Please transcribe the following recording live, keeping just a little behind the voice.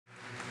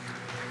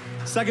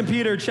2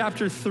 Peter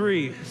chapter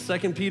 3,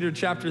 2 Peter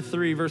chapter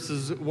 3,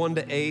 verses 1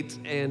 to 8,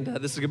 and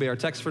this is going to be our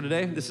text for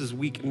today. This is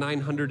week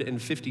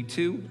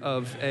 952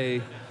 of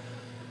a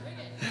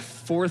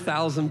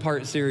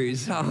 4,000-part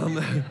series.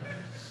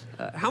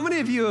 How many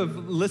of you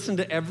have listened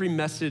to every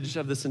message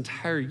of this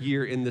entire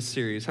year in this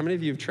series? How many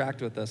of you have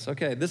tracked with us?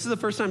 Okay, this is the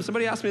first time.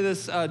 Somebody asked me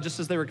this just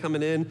as they were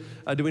coming in.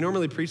 Do we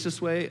normally preach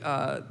this way?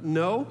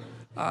 No.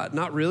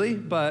 Not really,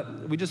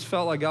 but we just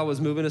felt like God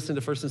was moving us into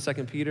 1st and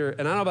 2nd Peter.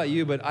 And I don't know about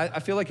you, but I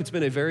feel like it's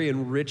been a very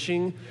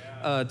enriching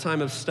time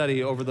of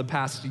study over the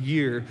past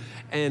year.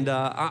 And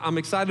I'm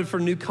excited for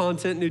new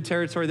content, new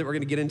territory that we're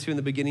going to get into in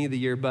the beginning of the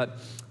year. But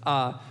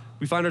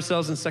we find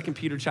ourselves in 2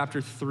 Peter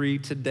chapter 3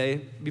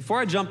 today.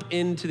 Before I jump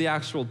into the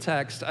actual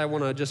text, I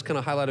want to just kind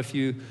of highlight a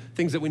few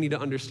things that we need to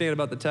understand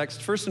about the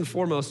text. First and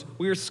foremost,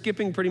 we are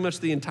skipping pretty much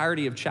the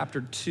entirety of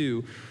chapter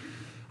 2.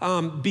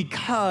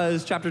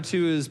 Because chapter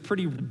 2 is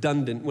pretty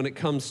redundant when it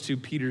comes to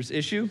Peter's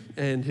issue,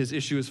 and his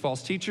issue is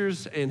false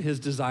teachers and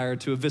his desire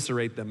to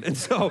eviscerate them. And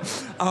so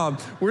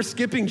we're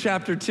skipping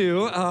chapter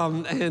 2,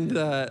 and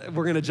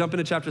we're going to jump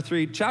into chapter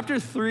 3. Chapter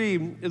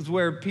 3 is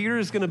where Peter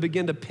is going to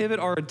begin to pivot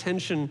our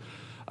attention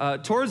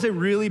towards a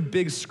really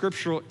big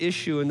scriptural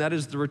issue, and that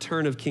is the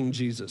return of King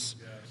Jesus,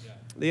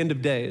 the end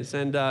of days.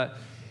 And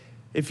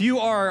if you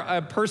are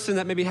a person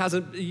that maybe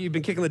you've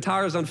been kicking the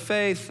tires on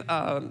faith,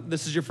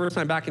 this is your first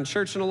time back in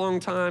church in a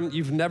long time,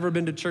 you've never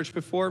been to church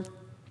before,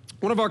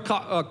 one of our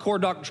core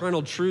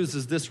doctrinal truths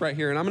is this right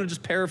here, and I'm going to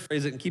just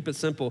paraphrase it and keep it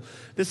simple.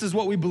 This is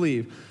what we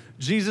believe.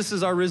 Jesus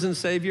is our risen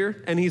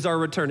Savior, and he's our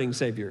returning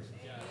Savior.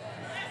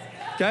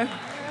 Okay?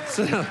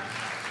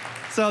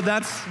 So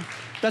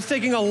that's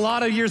taking a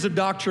lot of years of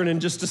doctrine and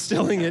just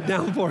distilling it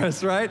down for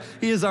us, right?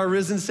 He is our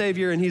risen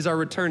Savior, and he's our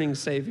returning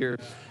Savior.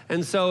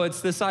 And so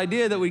it's this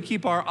idea that we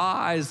keep our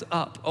eyes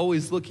up,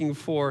 always looking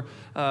for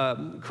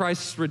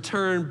Christ's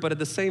return, but at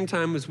the same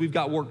time as we've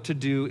got work to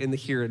do in the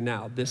here and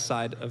now, this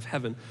side of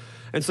heaven.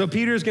 And so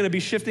Peter is going to be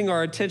shifting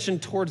our attention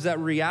towards that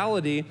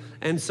reality.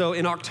 And so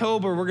in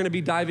October, we're going to be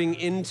diving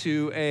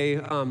into a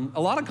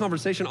lot of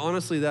conversation,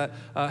 honestly, that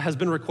has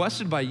been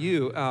requested by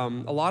you.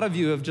 A lot of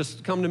you have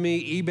just come to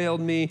me, emailed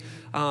me,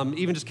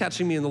 even just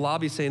catching me in the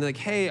lobby saying like,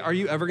 hey, are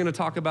you ever going to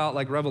talk about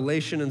like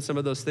Revelation and some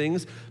of those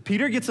things?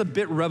 Peter gets a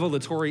bit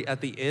revelatory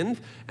at the end.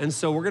 And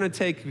so we're going to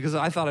take, because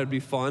I thought it'd be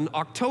fun,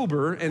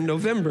 October and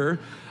November,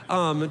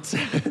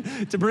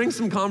 to bring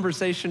some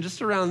conversation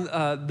just around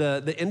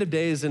the end of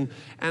days. And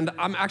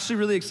I'm actually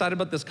really excited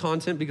about this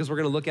content because we're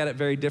going to look at it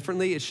very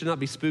differently. It should not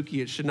be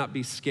spooky. It should not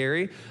be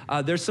scary.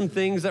 There's some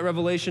things that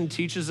Revelation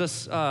teaches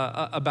us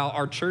about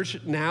our church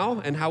now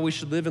and how we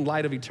should live in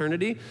light of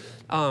eternity.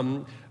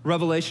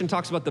 Revelation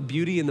talks about the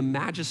beauty and the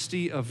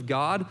majesty of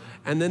God,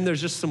 and then there's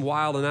just some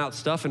wild and out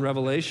stuff in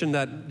Revelation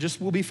that just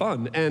will be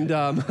fun, and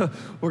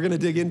we're going to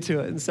dig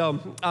into it. And so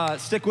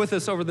stick with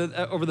us over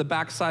the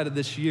backside of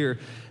this year,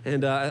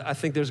 and I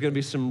think there's going to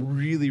be some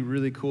really,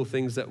 really cool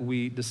things that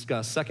we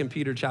discuss. 2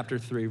 Peter chapter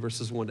 3,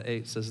 verses 1 to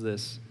 8 says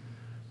this: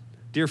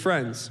 Dear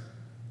friends,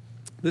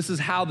 this is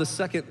now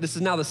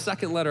the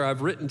second letter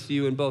I've written to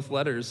you in both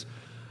letters.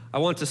 I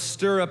want to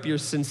stir up your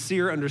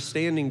sincere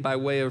understanding by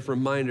way of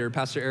reminder.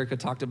 Pastor Erica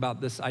talked about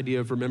this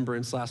idea of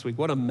remembrance last week.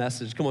 What a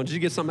message. Come on, did you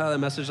get something out of that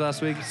message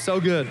last week? So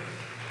good.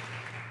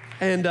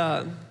 And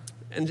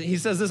he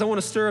says this: I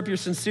want to stir up your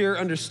sincere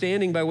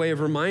understanding by way of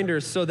reminder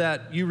so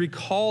that you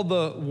recall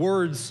the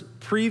words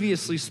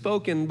previously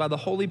spoken by the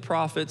holy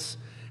prophets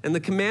and the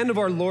command of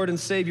our Lord and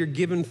Savior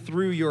given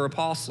through your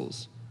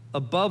apostles.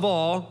 Above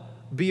all,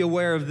 be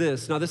aware of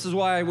this. Now, this is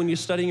why when you're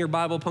studying your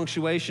Bible,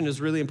 punctuation is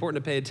really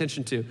important to pay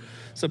attention to.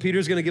 So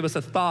Peter's going to give us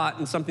a thought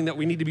and something that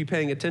we need to be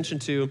paying attention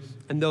to,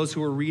 and those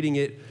who are reading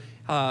it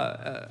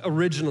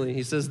originally.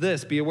 He says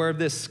this: be aware of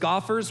this.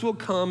 Scoffers will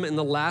come in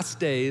the last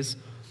days,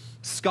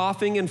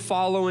 scoffing and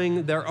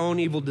following their own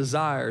evil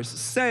desires,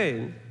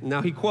 saying,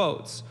 now he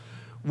quotes,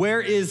 where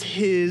is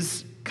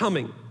his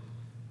coming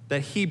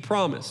that he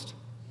promised?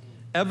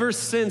 Ever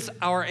since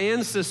our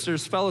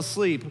ancestors fell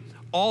asleep,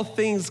 all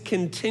things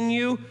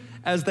continue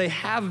as they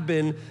have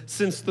been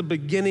since the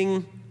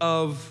beginning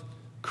of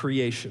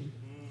creation.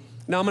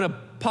 Now I'm going to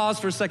pause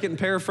for a second and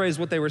paraphrase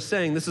what they were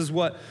saying. This is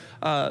what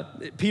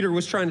Peter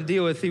was trying to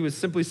deal with. He was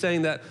simply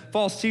saying that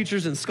false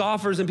teachers and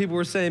scoffers and people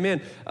were saying,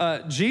 man,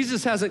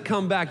 Jesus hasn't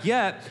come back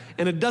yet,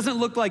 and it doesn't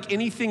look like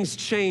anything's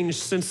changed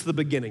since the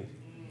beginning.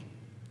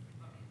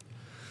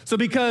 So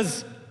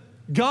because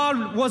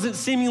God wasn't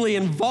seemingly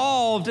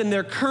involved in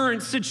their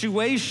current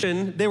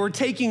situation, they were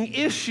taking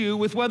issue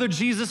with whether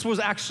Jesus was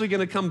actually going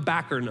to come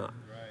back or not.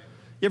 Right.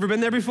 You ever been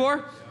there before?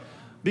 Yeah.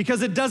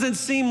 Because it doesn't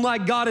seem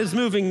like God is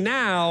moving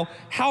now.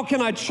 How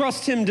can I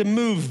trust him to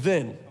move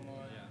then?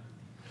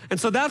 And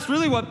so that's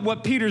really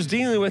what Peter's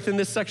dealing with in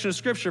this section of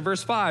scripture,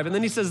 verse 5. And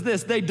then he says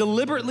this: they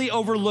deliberately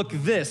overlook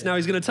this. Now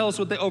he's going to tell us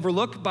what they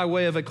overlook by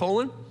way of a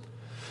colon.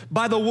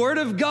 By the word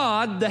of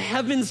God, the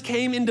heavens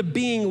came into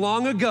being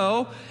long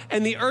ago,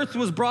 and the earth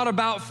was brought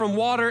about from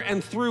water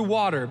and through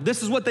water.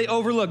 This is what they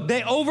overlooked.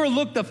 They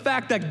overlooked the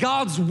fact that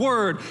God's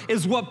word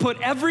is what put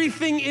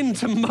everything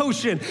into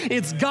motion.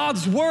 It's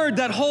God's word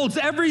that holds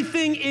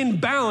everything in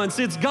balance.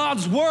 It's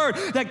God's word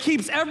that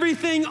keeps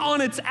everything on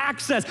its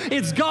axis.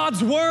 It's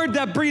God's word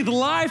that breathed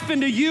life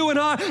into you and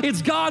I.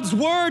 It's God's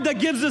word that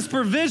gives us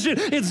provision.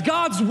 It's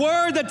God's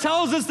word that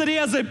tells us that he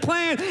has a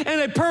plan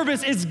and a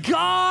purpose. It's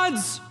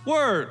God's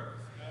word.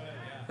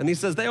 And he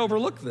says they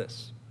overlooked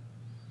this.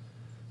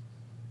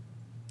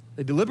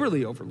 They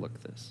deliberately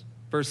overlooked this.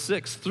 Verse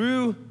 6,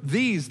 through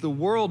these, the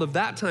world of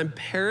that time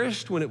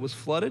perished when it was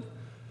flooded.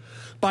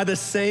 By the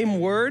same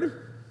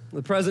word,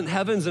 the present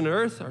heavens and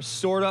earth are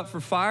stored up for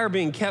fire,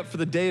 being kept for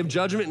the day of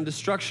judgment and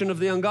destruction of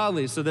the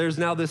ungodly. So there's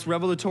now this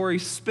revelatory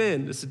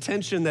spin, this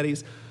attention that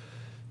he's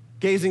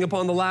gazing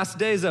upon the last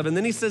days of. And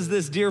then he says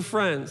this, dear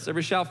friends,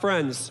 everybody shout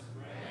friends.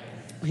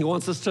 He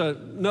wants us to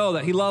know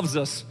that he loves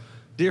us.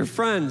 Dear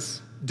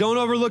friends, don't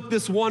overlook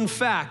this one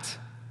fact.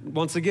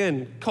 Once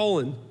again,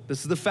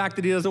 this is the fact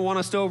that he doesn't want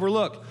us to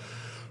overlook.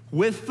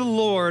 With the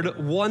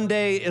Lord, one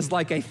day is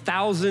like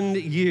 1,000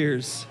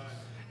 years,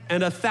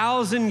 and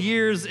 1,000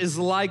 years is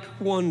like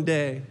one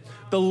day.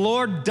 The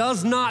Lord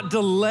does not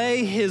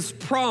delay his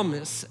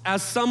promise,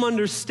 as some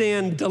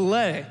understand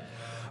delay,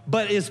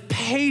 but is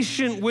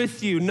patient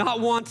with you, not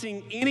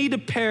wanting any to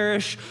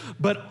perish,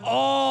 but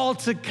all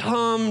to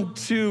come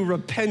to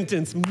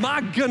repentance.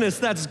 My goodness,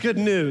 that's good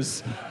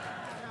news.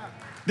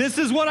 This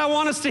is what I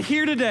want us to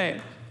hear today.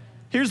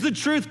 Here's the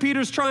truth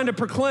Peter's trying to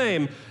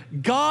proclaim.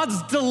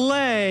 God's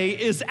delay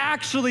is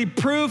actually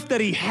proof that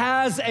he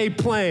has a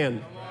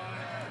plan.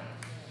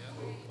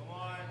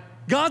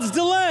 God's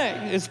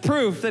delay is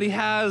proof that he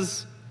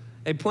has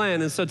a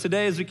plan. And so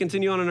today, as we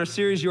continue on in our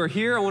series, You Are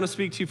Here, I want to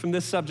speak to you from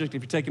this subject.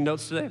 If you're taking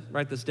notes today,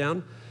 write this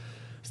down.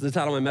 This is the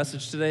title of my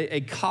message today,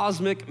 A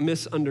Cosmic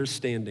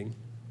Misunderstanding.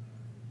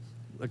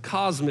 A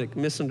cosmic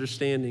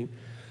misunderstanding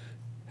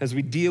as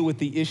we deal with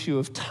the issue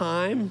of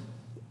time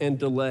and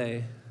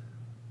delay.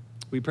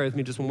 Will you pray with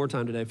me just one more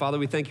time today? Father,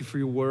 we thank you for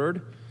your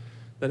word,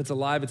 that it's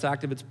alive, it's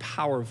active, it's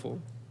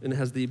powerful, and it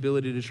has the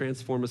ability to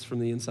transform us from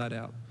the inside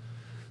out.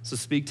 So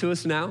speak to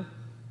us now.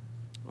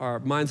 Our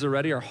minds are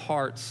ready, our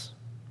hearts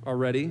are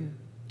ready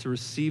to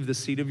receive the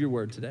seed of your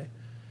word today.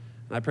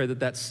 And I pray that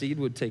that seed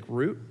would take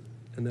root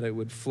and that it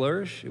would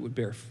flourish, it would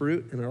bear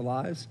fruit in our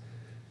lives,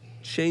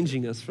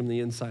 changing us from the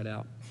inside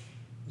out.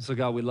 So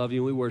God, we love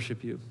you and we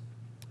worship you.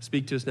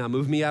 Speak to us now.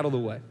 Move me out of the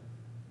way.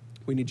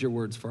 We need your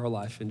words for our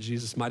life. In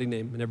Jesus' mighty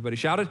name. And everybody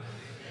shouted?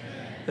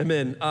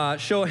 Amen.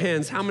 Show of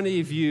hands, how many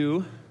of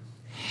you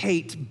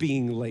hate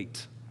being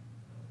late?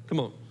 Come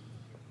on.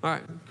 All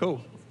right,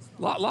 cool.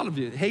 A lot of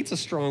you. Hate's a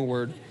strong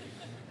word.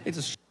 Hate's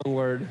a strong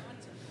word.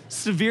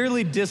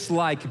 Severely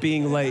dislike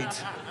being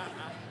late.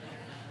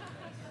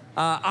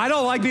 I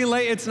don't like being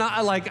late. It's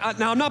not like,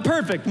 now I'm not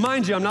perfect.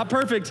 Mind you, I'm not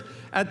perfect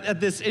at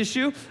this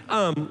issue.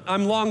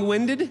 I'm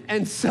long-winded,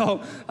 and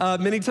so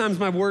many times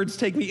my words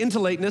take me into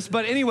lateness.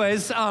 But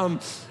anyways,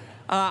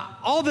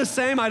 all the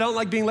same, I don't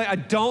like being late. I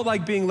don't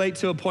like being late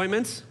to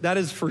appointments. That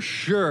is for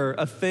sure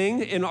a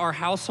thing in our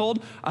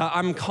household.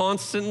 I'm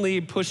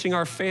constantly pushing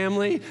our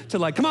family to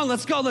like, come on,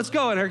 let's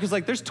go. And Erica's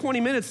like, there's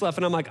 20 minutes left.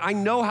 And I'm like, I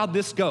know how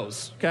this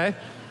goes, okay?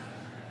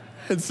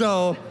 And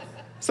so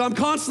I'm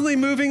constantly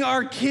moving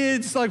our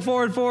kids like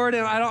forward,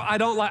 and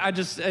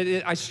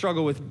I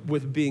struggle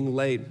with being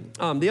late.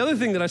 The other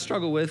thing that I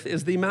struggle with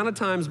is the amount of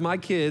times my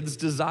kids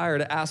desire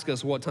to ask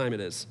us what time it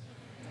is.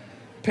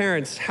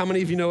 Parents, how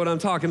many of you know what I'm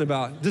talking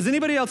about? Does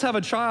anybody else have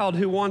a child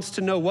who wants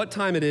to know what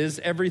time it is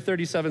every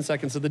 37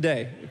 seconds of the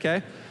day,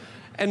 okay?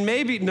 And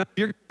maybe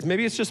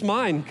it's just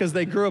mine because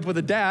they grew up with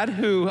a dad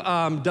who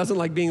doesn't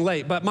like being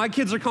late. But my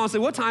kids are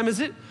constantly, what time is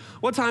it?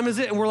 What time is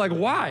it? And we're like,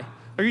 why?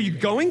 Are you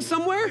going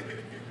somewhere?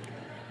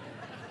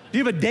 Do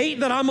you have a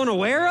date that I'm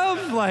unaware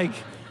of? Like,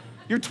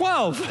 you're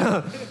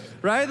 12,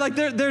 right? Like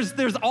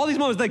there's all these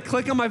moments they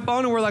click on my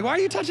phone and we're like, why are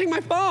you touching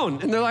my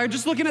phone? And they're like,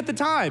 just looking at the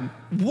time.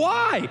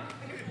 Why?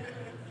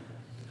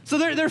 So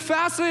they're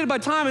fascinated by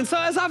time. And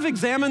so as I've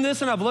examined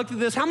this and I've looked at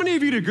this, how many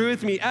of you would agree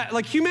with me?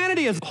 Like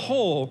humanity as a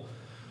whole,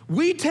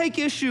 we take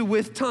issue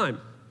with time.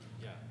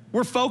 Yeah.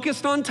 We're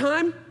focused on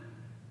time,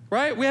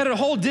 right? We had a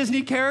whole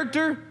Disney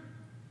character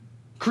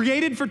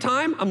created for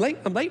time. I'm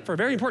late for a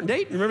very important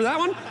date. Remember that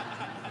one?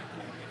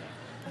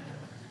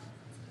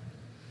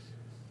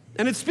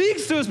 And it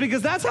speaks to us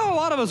because that's how a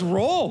lot of us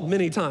roll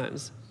many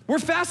times. We're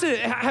fascinated.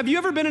 Have you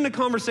ever been in a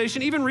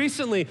conversation, even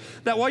recently,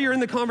 that while you're in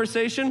the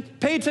conversation,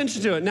 pay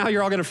attention to it. Now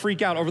you're all gonna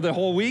freak out over the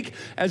whole week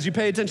as you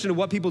pay attention to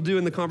what people do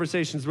in the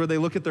conversations where they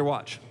look at their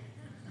watch.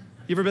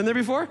 You ever been there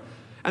before?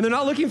 And they're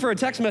not looking for a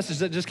text message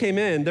that just came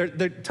in.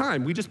 They're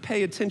time. We just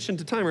pay attention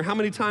to time. Or how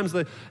many times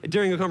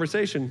during a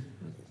conversation,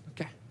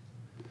 okay.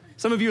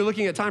 Some of you are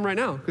looking at time right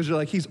now because you're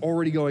like, he's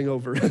already going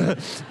over.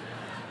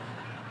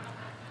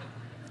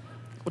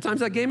 What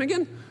time's that game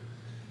again?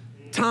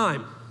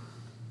 Time.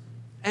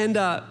 And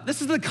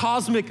this is the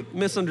cosmic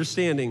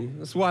misunderstanding.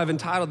 That's why I've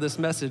entitled this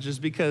message, is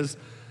because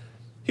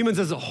humans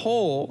as a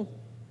whole,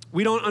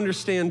 we don't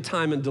understand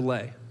time and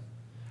delay.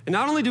 And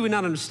not only do we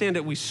not understand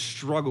it, we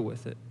struggle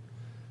with it.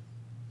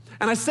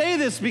 And I say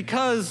this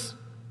because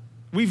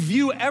we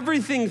view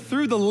everything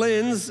through the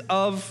lens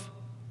of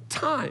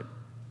time.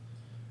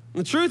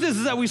 And the truth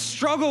is that we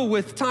struggle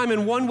with time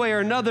in one way or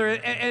another,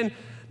 and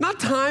not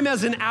time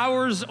as in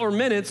hours or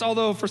minutes,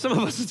 although for some of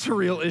us it's a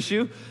real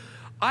issue.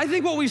 I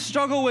think what we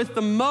struggle with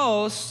the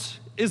most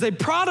is a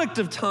product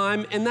of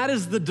time, and that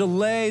is the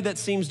delay that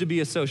seems to be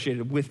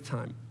associated with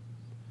time.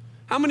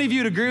 How many of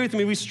you would agree with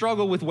me? We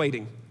struggle with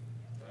waiting.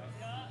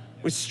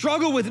 We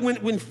struggle with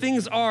when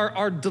things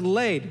are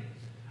delayed.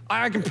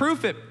 I can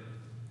prove it.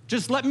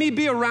 Just let me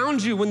be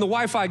around you when the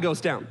Wi-Fi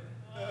goes down.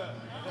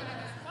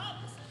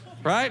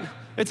 Right?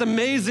 It's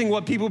amazing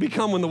what people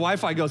become when the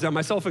Wi-Fi goes down,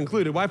 myself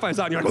included. Wi-Fi's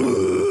out and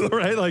you're like,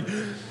 right? Like,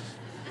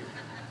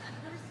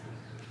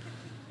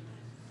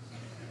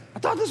 I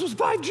thought this was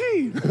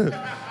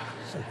 5G.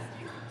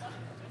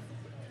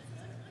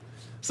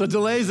 So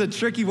delay is a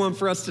tricky one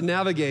for us to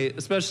navigate,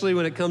 especially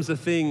when it comes to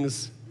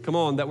things, come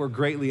on, that we're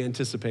greatly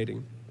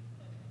anticipating.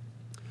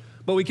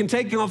 But we can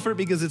take comfort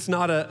because it's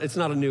not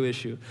a new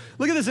issue.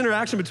 Look at this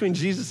interaction between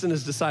Jesus and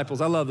his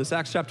disciples. I love this.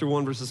 Acts chapter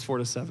 1, verses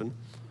 4-7.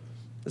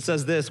 It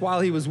says this: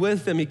 while he was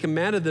with them, he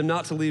commanded them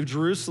not to leave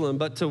Jerusalem,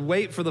 but to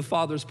wait for the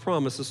Father's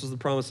promise. This was the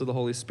promise of the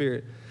Holy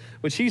Spirit,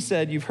 which he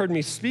said, you've heard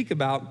me speak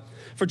about.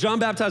 For John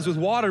baptized with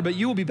water, but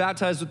you will be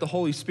baptized with the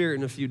Holy Spirit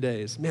in a few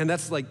days. Man,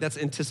 that's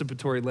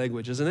anticipatory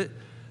language, isn't it?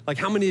 Like,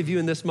 how many of you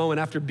in this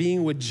moment, after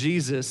being with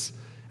Jesus,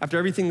 after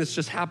everything that's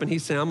just happened,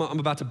 he's saying, I'm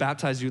about to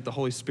baptize you with the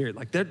Holy Spirit.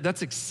 Like,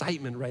 that's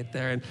excitement right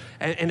there,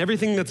 and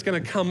everything that's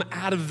gonna come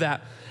out of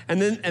that.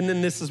 And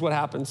then this is what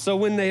happened. So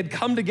when they had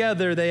come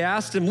together, they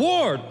asked him,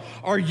 Lord,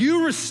 are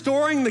you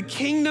restoring the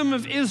kingdom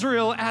of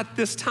Israel at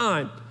this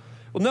time?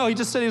 Well, no, he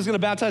just said he was gonna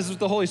baptize us with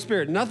the Holy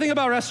Spirit. Nothing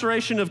about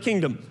restoration of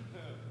kingdom.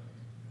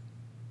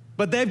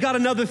 But they've got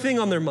another thing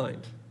on their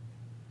mind.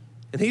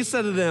 And he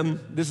said to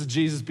them, this is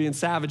Jesus being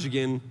savage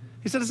again,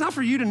 he said, it's not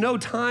for you to know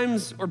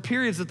times or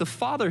periods that the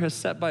Father has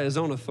set by his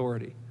own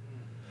authority.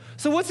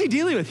 So what's he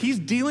dealing with? He's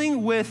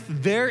dealing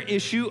with their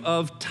issue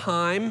of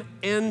time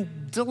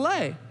and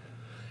delay.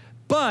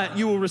 But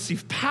you will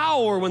receive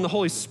power when the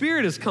Holy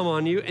Spirit has come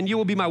on you, and you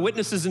will be my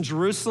witnesses in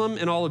Jerusalem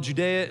and all of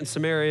Judea and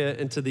Samaria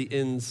and to the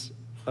ends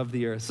of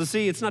the earth. So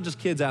see, it's not just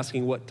kids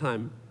asking what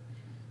time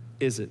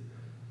is it.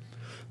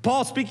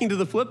 Paul, speaking to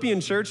the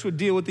Philippian church, would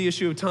deal with the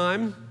issue of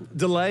time,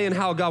 delay, and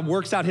how God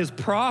works out his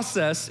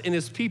process in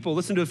his people.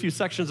 Listen to a few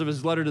sections of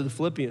his letter to the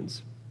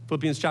Philippians.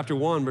 Philippians chapter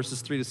 1,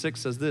 verses 3-6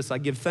 says this: I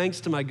give thanks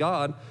to my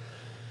God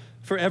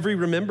for every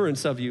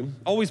remembrance of you,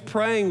 always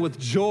praying with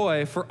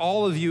joy for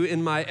all of you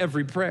in my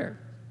every prayer,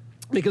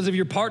 because of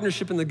your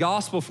partnership in the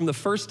gospel from the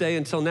first day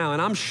until now.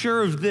 And I'm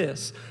sure of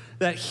this,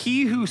 that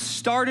he who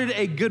started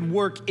a good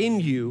work in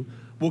you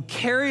will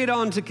carry it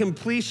on to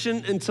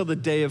completion until the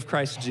day of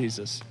Christ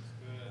Jesus.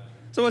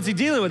 So what's he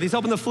dealing with? He's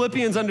helping the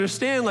Philippians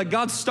understand, like,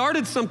 God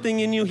started something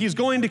in you. He's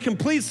going to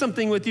complete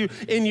something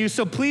in you.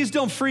 So please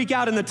don't freak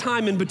out in the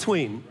time in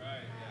between.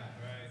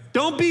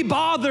 Don't be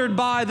bothered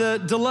by the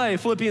delay.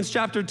 Philippians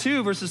chapter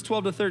 2, verses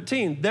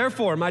 12-13.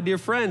 Therefore, my dear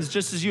friends,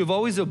 just as you have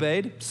always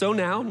obeyed, so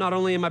now, not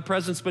only in my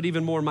presence, but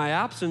even more in my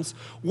absence,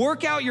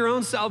 work out your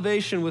own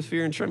salvation with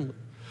fear and trembling.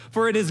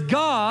 For it is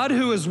God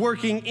who is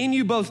working in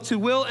you both to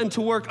will and to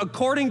work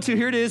according to,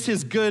 here it is,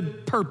 his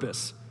good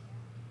purpose.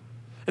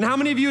 And how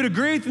many of you would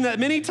agree with me that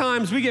many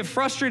times we get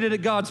frustrated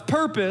at God's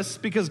purpose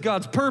because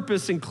God's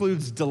purpose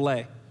includes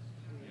delay?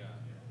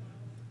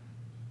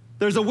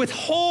 There's a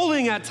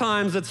withholding at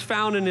times that's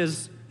found in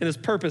his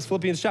purpose.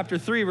 Philippians chapter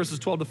 3, verses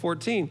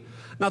 12-14.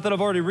 Not that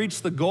I've already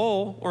reached the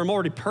goal or I'm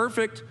already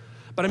perfect,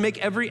 but I make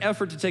every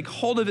effort to take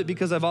hold of it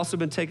because I've also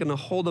been taken a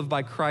hold of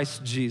by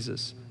Christ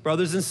Jesus.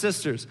 Brothers and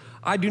sisters,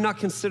 I do not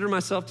consider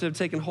myself to have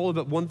taken hold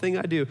of it. One thing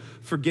I do,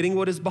 forgetting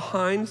what is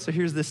behind. So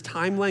here's this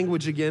time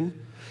language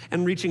again.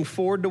 And reaching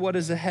forward to what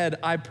is ahead,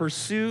 I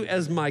pursue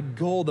as my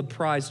goal the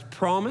prized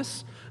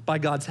promise by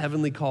God's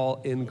heavenly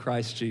call in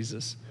Christ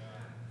Jesus.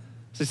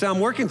 So you say, I'm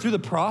working through the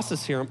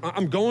process here.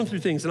 I'm going through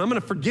things, and I'm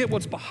gonna forget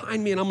what's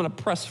behind me, and I'm gonna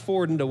press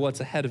forward into what's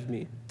ahead of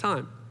me.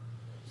 Time.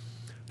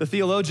 The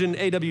theologian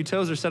A.W.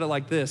 Tozer said it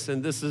like this,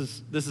 and this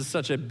is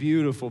such a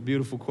beautiful,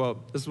 beautiful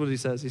quote. This is what he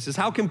says. He says,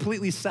 how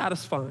completely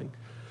satisfying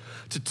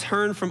to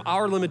turn from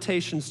our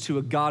limitations to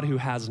a God who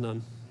has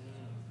none.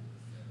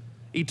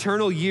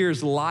 Eternal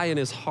years lie in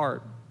his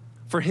heart.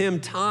 For him,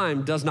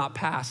 time does not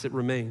pass, it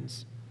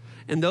remains.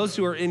 And those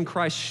who are in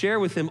Christ share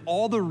with him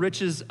all the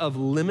riches of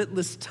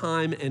limitless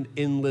time and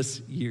endless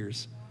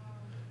years.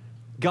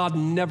 God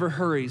never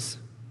hurries.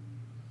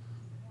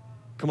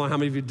 Come on, how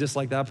many of you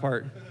dislike that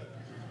part?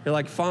 You're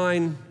like,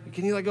 fine,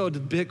 can you go a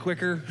bit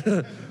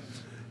quicker?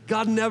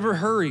 God never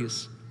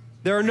hurries.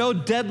 There are no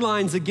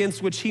deadlines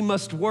against which he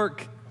must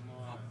work.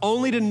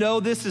 Only to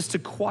know this is to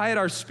quiet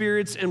our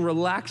spirits and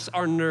relax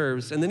our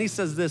nerves. And then he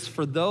says this,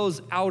 for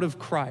those out of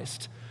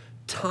Christ,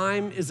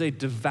 time is a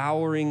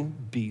devouring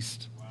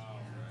beast.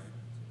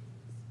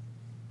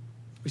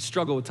 We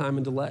struggle with time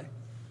and delay.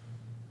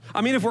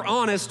 I mean, if we're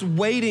honest,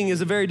 waiting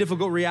is a very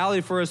difficult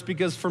reality for us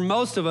because for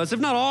most of us, if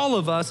not all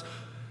of us,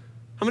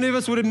 how many of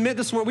us would admit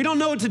this morning, we don't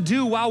know what to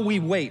do while we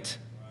wait?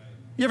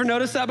 You ever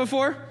noticed that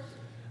before?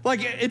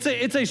 Like, it's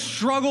a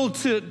struggle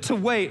to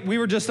wait. We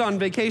were just on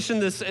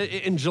vacation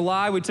in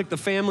July. We took the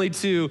family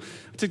to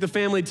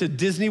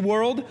Disney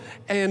World,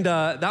 and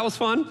that was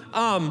fun.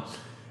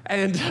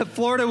 And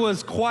Florida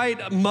was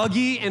quite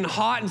muggy and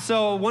hot, and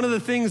so one of the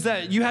things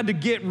that you had to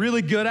get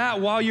really good at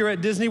while you're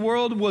at Disney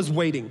World was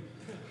waiting.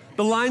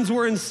 The lines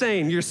were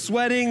insane. You're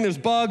sweating, there's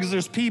bugs,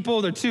 there's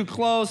people, they're too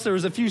close, there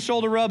was a few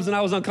shoulder rubs, and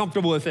I was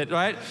uncomfortable with it,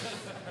 right?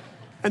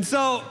 And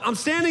so I'm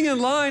standing in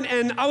line,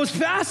 and I was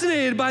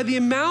fascinated by the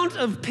amount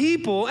of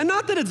people, and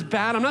not that it's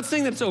bad, I'm not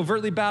saying that it's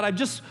overtly bad, I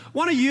just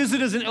want to use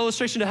it as an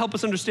illustration to help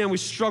us understand we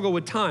struggle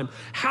with time.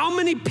 How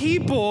many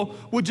people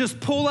would just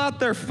pull out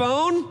their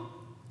phone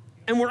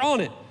and we're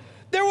on it?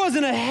 There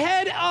wasn't a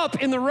head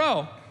up in the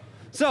row.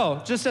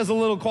 So just as a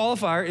little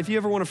qualifier, if you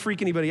ever want to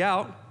freak anybody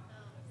out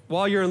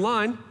while you're in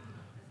line,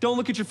 don't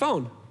look at your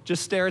phone,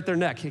 just stare at their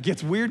neck. It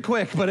gets weird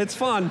quick, but it's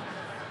fun.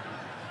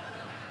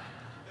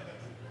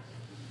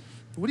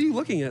 What are you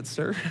looking at,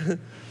 sir?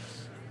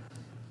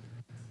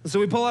 So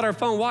we pull out our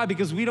phone. Why?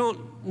 Because we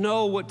don't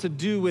know what to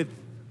do with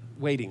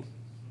waiting.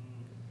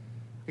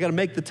 We got to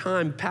make the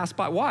time pass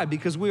by. Why?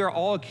 Because we are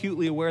all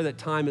acutely aware that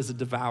time is a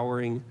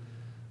devouring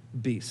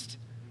beast.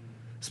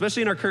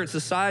 Especially in our current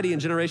society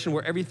and generation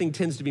where everything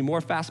tends to be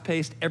more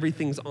fast-paced,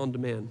 everything's on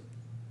demand.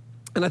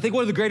 And I think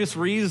one of the greatest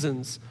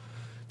reasons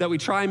that we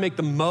try and make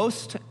the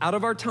most out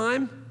of our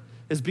time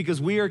is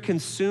because we are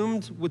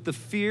consumed with the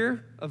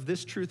fear of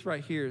this truth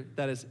right here,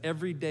 that as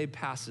every day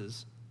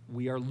passes,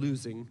 we are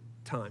losing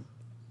time.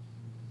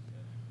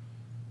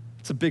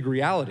 It's a big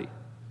reality.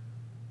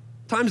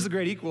 Time is the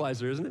great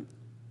equalizer, isn't it?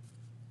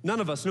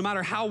 None of us, no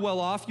matter how well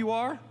off you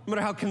are, no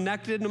matter how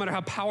connected, no matter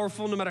how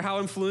powerful, no matter how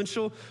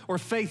influential or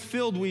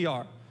faith-filled we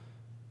are,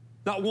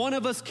 not one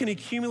of us can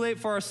accumulate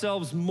for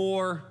ourselves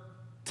more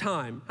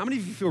time. How many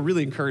of you feel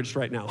really encouraged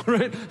right now,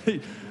 right?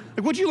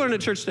 Like, what'd you learn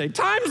at church today?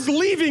 Time's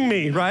leaving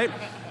me, right?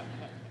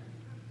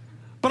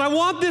 But I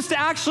want this to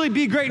actually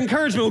be great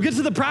encouragement. We'll get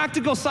to the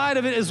practical side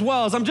of it as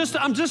well. As I'm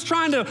just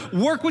trying to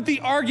work with the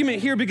argument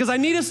here because I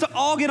need us to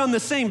all get on the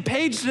same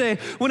page today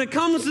when it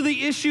comes to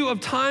the issue of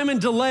time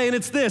and delay. And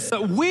it's this,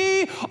 that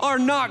we are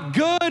not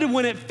good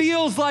when it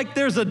feels like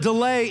there's a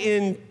delay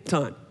in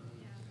time.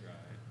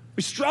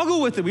 We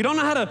struggle with it. We don't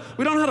know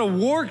how to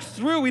work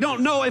through. We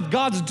don't know if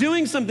God's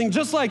doing something,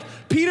 just like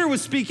Peter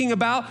was speaking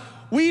about.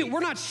 We're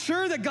not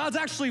sure that God's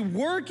actually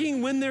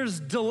working when there's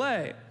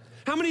delay.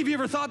 How many of you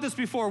ever thought this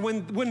before?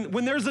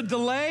 When there's a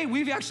delay,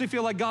 we actually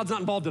feel like God's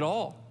not involved at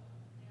all.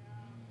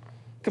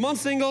 Come on,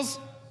 singles.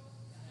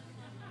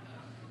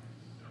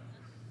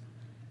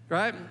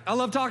 Right? I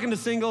love talking to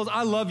singles.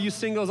 I love you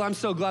singles. I'm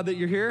so glad that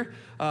you're here.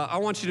 I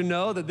want you to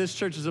know that this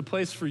church is a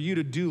place for you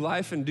to do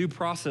life and do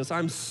process.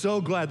 I'm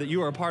so glad that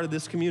you are a part of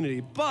this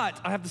community. But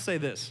I have to say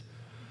this.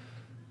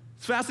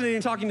 It's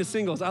fascinating talking to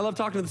singles. I love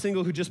talking to the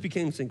single who just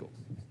became single.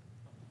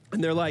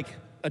 And they're like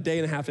a day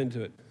and a half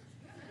into it.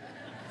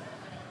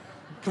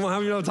 Come on, how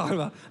many know what I'm talking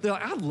about? They're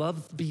like, I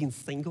love being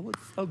single. It's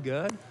so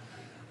good.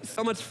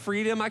 So much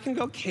freedom. I can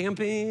go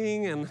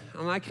camping and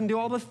I can do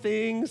all the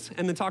things.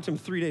 And then talk to them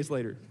 3 days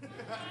later.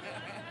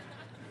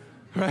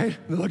 Right?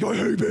 They're like, I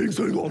hate being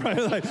single. Right?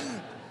 Like,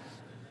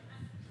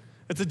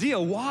 it's a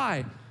deal.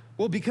 Why?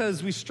 Well,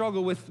 because we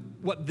struggle with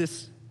what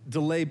this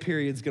delay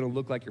period is going to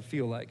look like or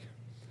feel like.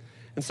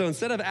 And so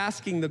instead of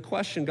asking the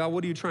question, God,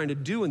 what are you trying to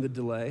do in the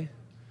delay?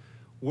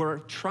 We're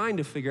trying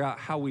to figure out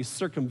how we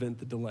circumvent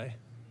the delay.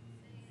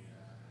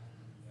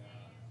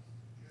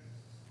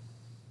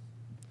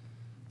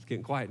 It's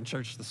getting quiet in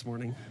church this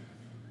morning.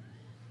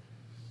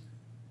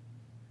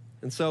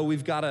 And so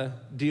we've got to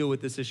deal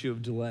with this issue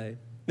of delay.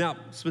 Now,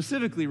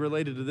 specifically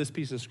related to this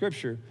piece of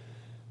scripture,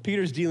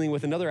 Peter's dealing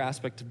with another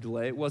aspect of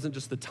delay. It wasn't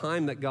just the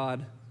time that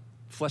God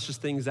fleshes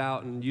things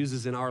out and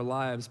uses in our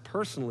lives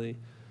personally.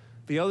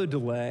 The other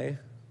delay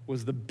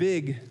was the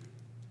big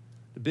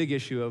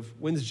issue of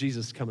when's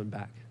Jesus coming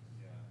back?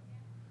 Yeah.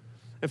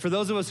 And for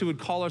those of us who would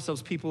call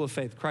ourselves people of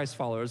faith, Christ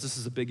followers, this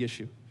is a big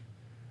issue.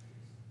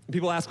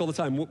 People ask all the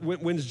time,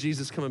 when's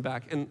Jesus coming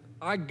back? And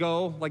I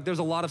go, like there's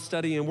a lot of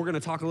study, and we're gonna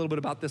talk a little bit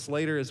about this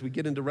later as we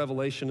get into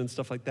Revelation and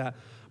stuff like that.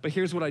 But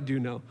here's what I do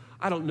know.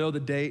 I don't know the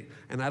date,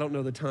 and I don't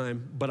know the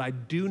time, but I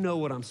do know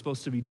what I'm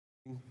supposed to be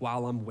doing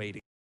while I'm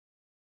waiting.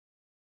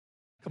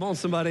 Come on,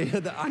 somebody.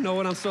 I know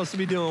what I'm supposed to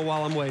be doing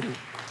while I'm waiting.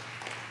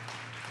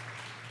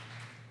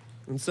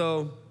 And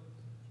so,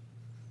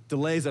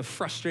 delay is a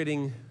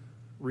frustrating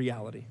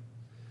reality.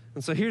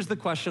 And so here's the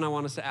question I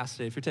want us to ask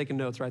today. If you're taking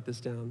notes, write this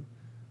down.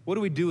 What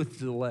do we do with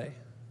delay?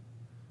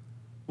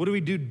 What do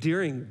we do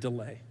during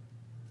delay?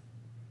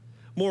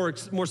 More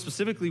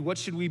specifically, what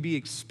should we be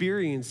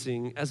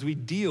experiencing as we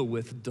deal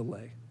with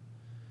delay?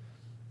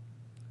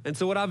 And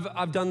so what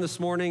I've done this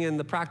morning, and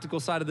the practical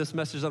side of this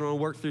message that I want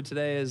to work through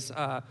today is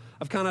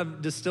I've kind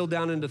of distilled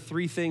down into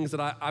 3 things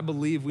that I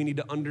believe we need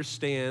to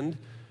understand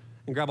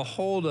and grab a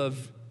hold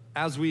of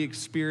as we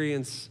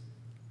experience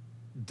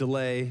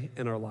delay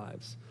in our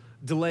lives.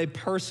 Delay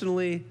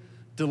personally,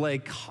 delay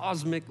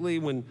cosmically,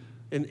 when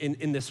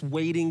in this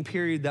waiting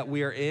period that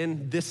we are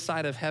in, this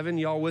side of heaven,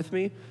 y'all with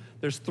me?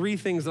 There's three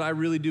things that I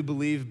really do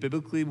believe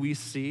biblically we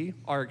see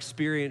our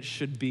experience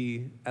should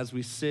be as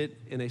we sit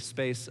in a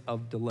space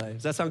of delay.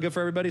 Does that sound good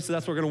for everybody? So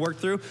that's what we're gonna work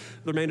through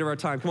the remainder of our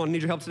time. Come on,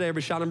 need your help today.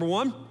 Everybody shout number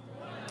one.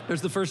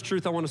 There's the first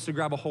truth I want us to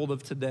grab a hold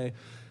of today.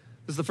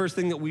 This is the first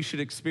thing that we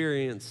should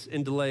experience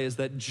in delay is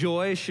that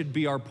joy should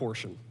be our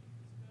portion.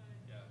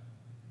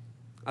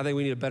 I think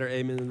we need a better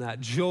amen than that.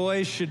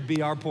 Joy should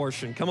be our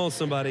portion. Come on,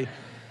 somebody.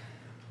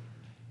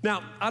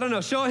 Now, I don't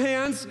know, show of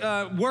hands,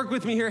 work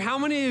with me here. How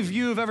many of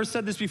you have ever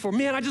said this before?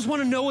 Man, I just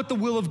want to know what the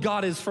will of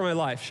God is for my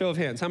life. Show of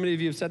hands. How many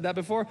of you have said that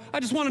before? I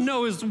just want to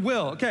know his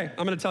will. Okay,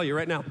 I'm going to tell you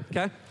right now,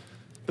 okay?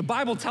 The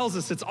Bible tells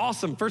us it's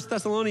awesome. 1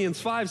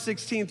 Thessalonians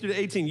 5:16 through to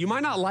 18. You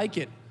might not like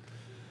it,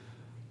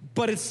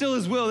 but it's still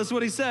his will. This is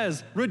what he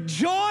says.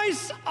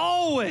 Rejoice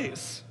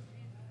always.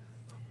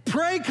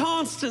 Pray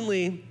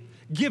constantly.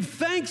 Give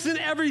thanks in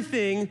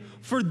everything,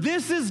 for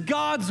this is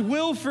God's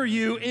will for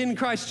you in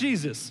Christ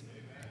Jesus.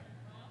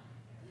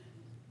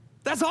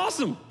 That's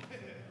awesome.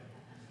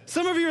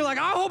 Some of you are like,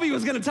 I hope he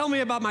was gonna tell me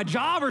about my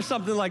job or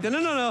something like that.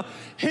 No.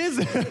 His,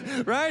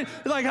 right?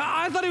 Like,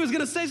 I thought he was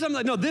gonna say something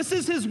like, no, this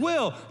is his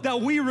will,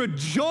 that we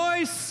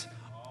rejoice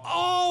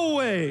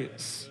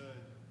always.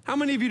 How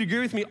many of you agree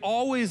with me?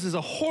 Always is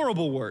a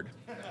horrible word.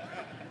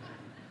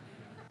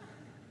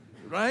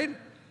 Right?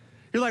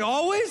 You're like,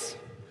 always?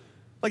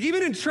 Like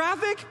even in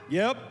traffic?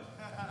 Yep.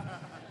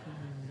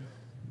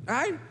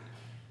 Right?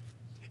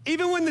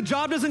 Even when the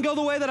job doesn't go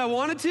the way that I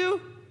want it to?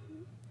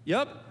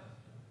 Yep.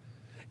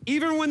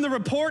 Even when the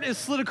report is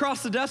slid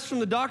across the desk from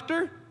the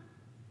doctor?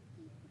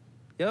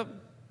 Yep.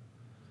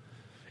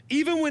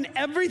 Even when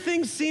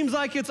everything seems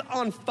like it's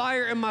on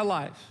fire in my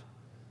life?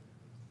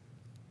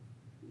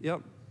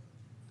 Yep.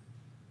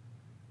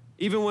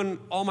 Even when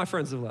all my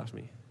friends have left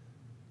me?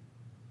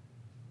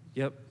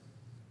 Yep.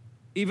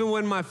 Even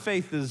when my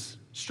faith is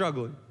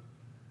struggling?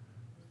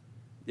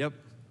 Yep.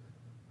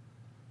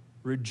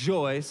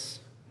 Rejoice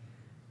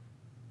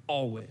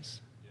always.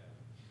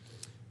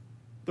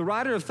 The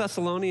writer of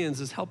Thessalonians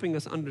is helping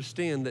us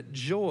understand that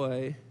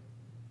joy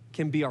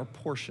can be our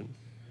portion.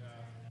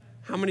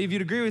 How many of you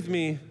agree with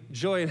me?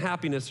 Joy and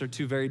happiness are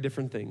two very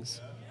different things.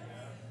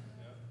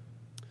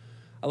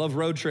 I love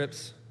road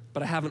trips,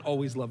 but I haven't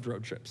always loved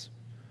road trips.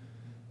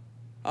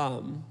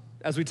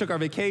 As we took our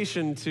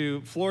vacation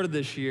to Florida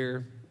this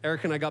year,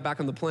 Eric and I got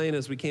back on the plane.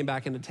 As we came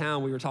back into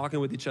town, we were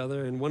talking with each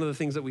other, and one of the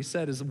things that we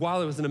said is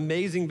while it was an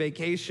amazing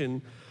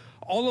vacation,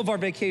 all of our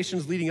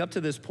vacations leading up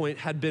to this point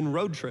had been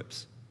road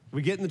trips.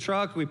 We get in the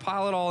truck, we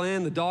pile it all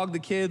in, the dog, the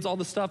kids, all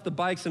the stuff, the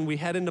bikes, and we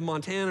head into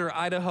Montana or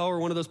Idaho or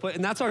one of those places,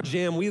 and that's our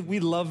jam. We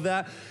love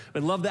that. We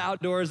love the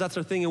outdoors, that's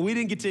our thing, and we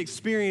didn't get to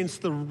experience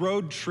the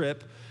road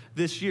trip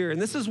this year. And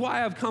this is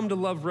why I've come to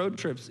love road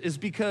trips, is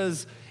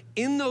because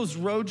in those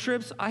road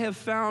trips, I have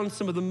found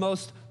some of the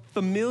most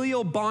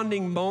familial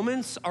bonding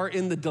moments are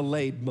in the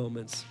delayed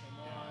moments.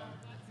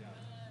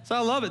 So I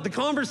love it. The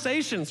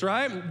conversations,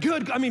 right?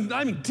 Good, I mean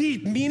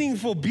deep,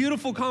 meaningful,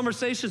 beautiful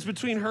conversations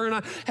between her and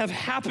I have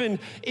happened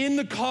in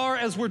the car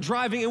as we're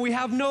driving, and we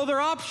have no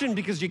other option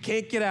because you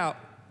can't get out.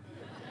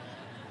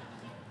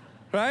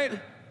 Right?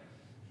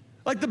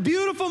 Like the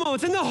beautiful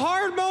moments and the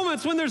hard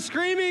moments when they're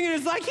screaming and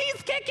it's like,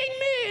 he's kicking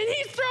me and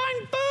he's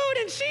throwing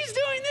food and she's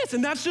doing this,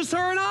 and that's just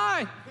her and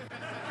I.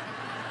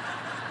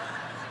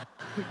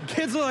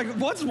 Kids are like,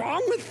 what's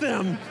wrong with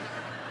them?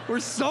 We're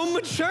so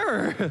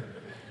mature.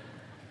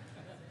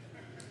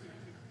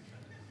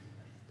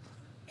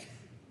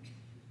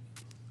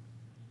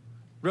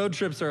 Road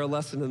trips are a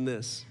lesson in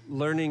this,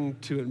 learning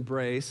to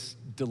embrace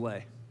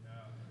delay.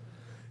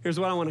 Here's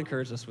what I want to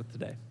encourage us with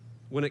today.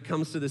 When it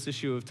comes to this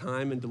issue of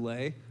time and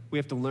delay, we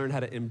have to learn how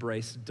to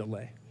embrace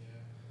delay.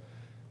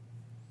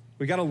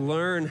 We got to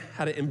learn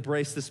how to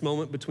embrace this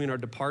moment between our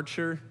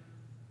departure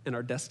and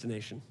our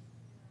destination.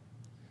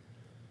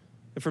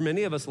 And for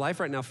many of us,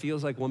 life right now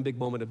feels like one big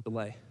moment of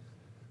delay.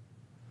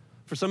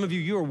 For some of you,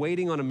 you are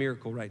waiting on a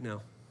miracle right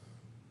now,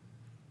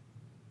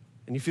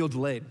 and you feel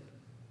delayed.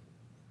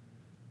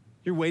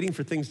 You're waiting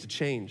for things to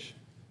change.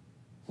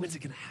 When's it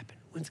gonna happen?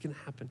 When's it gonna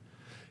happen?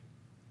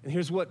 And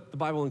here's what the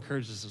Bible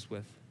encourages us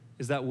with,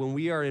 is that when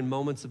we are in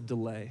moments of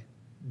delay,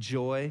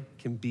 joy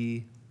can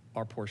be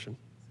our portion.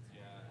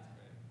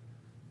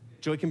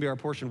 Joy can be our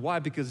portion. Why?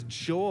 Because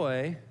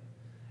joy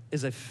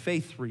is a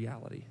faith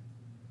reality.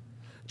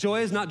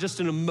 Joy is not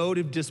just an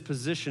emotive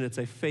disposition, it's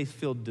a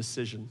faith-filled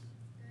decision.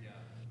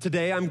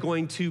 Today I'm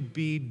going to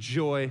be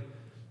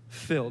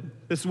joy-filled.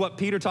 This is what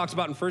Peter talks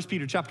about in 1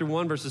 Peter chapter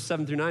 1, verses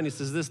 7 through 9. He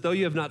says this, though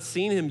you have not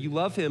seen him, you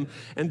love him,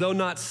 and though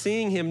not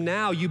seeing him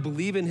now, you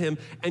believe in him,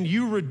 and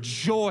you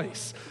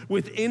rejoice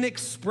with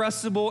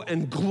inexpressible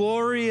and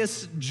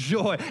glorious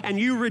joy. And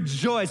you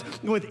rejoice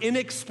with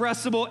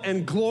inexpressible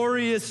and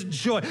glorious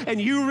joy. And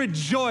you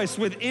rejoice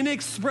with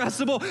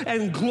inexpressible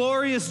and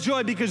glorious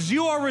joy because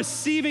you are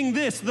receiving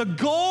this, the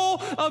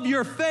goal of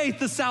your faith,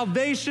 the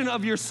salvation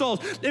of your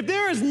souls. If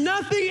there is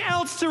nothing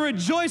else to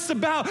rejoice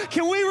about,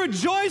 can we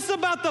rejoice rejoice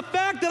about the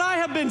fact that I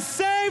have been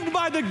saved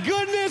by the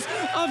goodness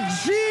of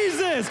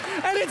Jesus.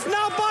 And it's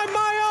not by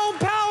my own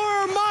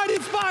power or might,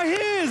 it's by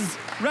his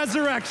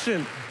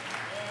resurrection.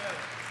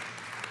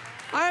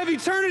 I have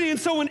eternity, and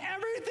so when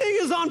everything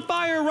is on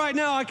fire right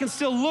now, I can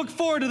still look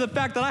forward to the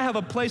fact that I have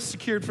a place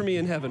secured for me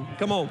in heaven.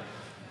 Come on.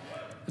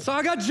 So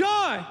I got joy.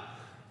 I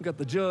got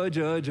the joy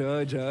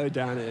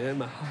down in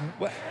my heart.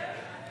 What?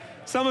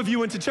 Some of you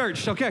went to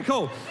church. Okay,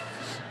 cool.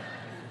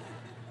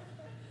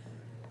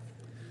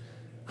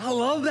 I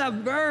love that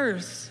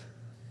verse.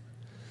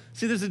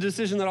 See, there's a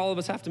decision that all of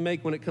us have to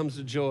make when it comes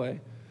to joy,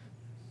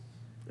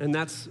 and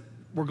that's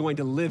we're going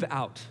to live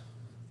out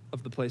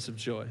of the place of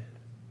joy.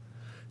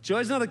 Joy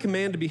is not a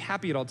command to be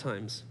happy at all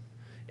times.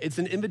 It's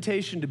an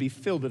invitation to be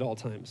filled at all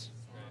times.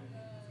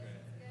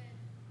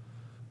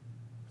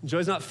 Joy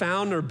is not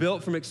found or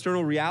built from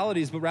external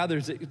realities, but rather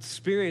is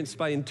experienced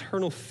by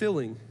internal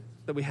filling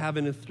that we have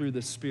in and through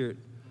the Spirit,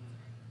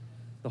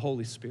 the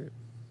Holy Spirit.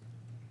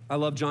 I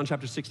love John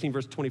chapter 16,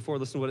 verse 24.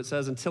 Listen to what it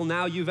says. Until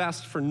now, you've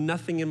asked for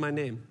nothing in my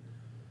name.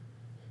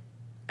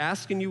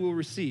 Ask and you will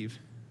receive,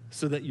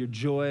 so that your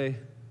joy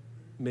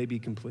may be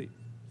complete.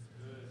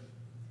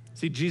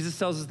 See, Jesus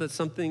tells us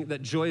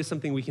that joy is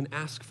something we can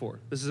ask for.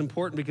 This is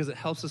important because it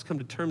helps us come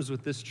to terms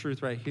with this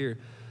truth right here,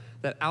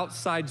 that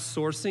outside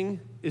sourcing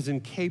is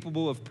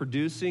incapable of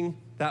producing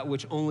that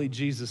which only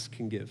Jesus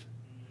can give.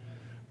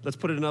 Let's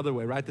put it another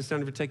way. Write this down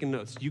if you're taking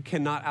notes. You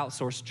cannot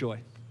outsource joy.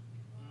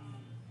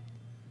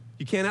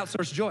 You can't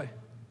outsource joy.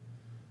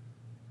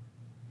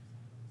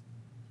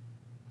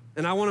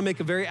 And I want to make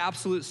a very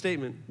absolute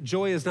statement.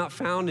 Joy is not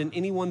found in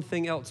any one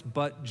thing else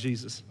but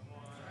Jesus.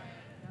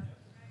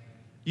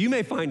 You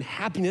may find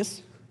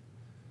happiness.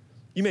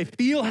 You may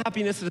feel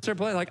happiness at a certain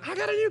point, like, I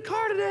got a new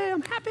car today,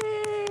 I'm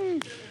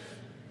happy.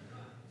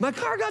 My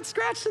car got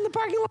scratched in the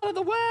parking lot of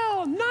the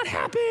well, I'm not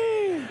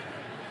happy.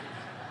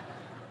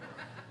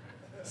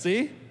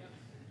 See?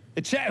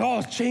 It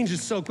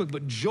changes so quick,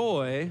 but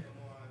joy,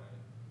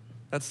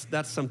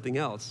 that's something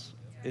else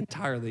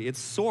entirely.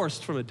 It's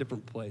sourced from a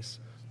different place.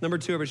 Number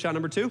two, everybody shout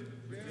number two.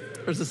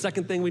 There's the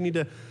second thing we need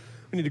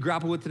to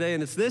grapple with today,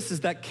 and it's this, is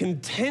that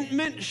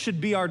contentment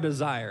should be our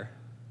desire.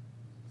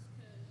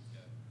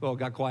 Oh, it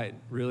got quiet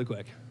really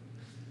quick.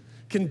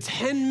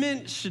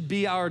 Contentment should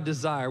be our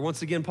desire.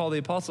 Once again, Paul the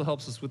Apostle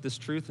helps us with this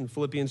truth in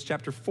Philippians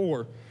chapter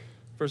 4,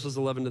 verses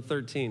 11 to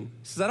 13. He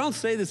says, I don't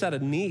say this out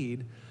of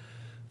need,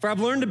 for I've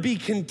learned to be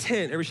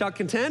content. Everybody shout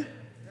content?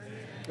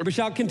 Everybody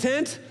shout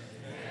content?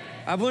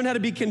 I've learned how to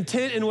be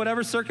content in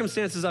whatever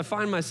circumstances I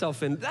find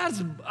myself in.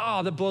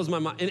 That blows my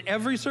mind. In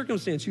every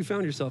circumstance you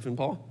found yourself in,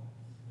 Paul?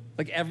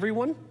 Like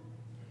everyone?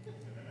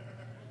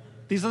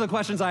 These are the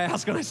questions I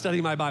ask when I study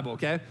my Bible,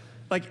 okay?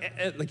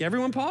 Like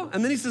everyone, Paul?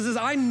 And then he says,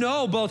 I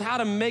know both how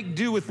to make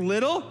do with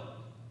little,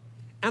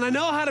 and I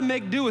know how to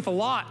make do with a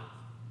lot.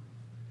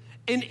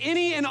 In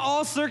any and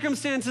all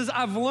circumstances,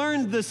 I've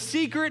learned the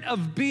secret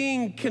of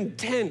being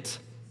content.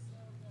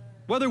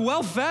 Whether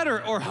well-fed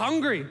or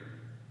hungry,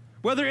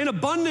 whether in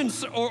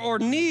abundance or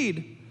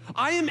need,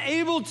 I am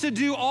able to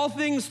do all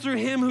things through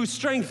him who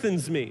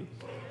strengthens me.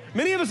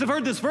 Many of us have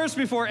heard this verse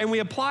before, and we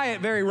apply it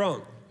very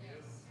wrong.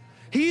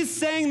 He's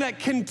saying that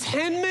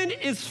contentment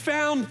is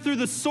found through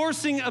the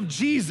sourcing of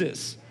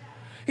Jesus.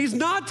 He's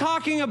not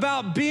talking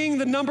about being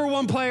the number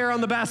one player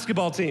on the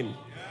basketball team.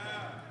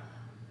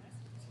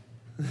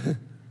 And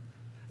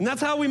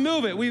that's how we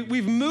move it.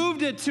 We've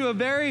moved it to a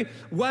very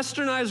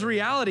westernized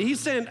reality. He's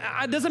saying,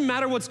 it doesn't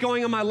matter what's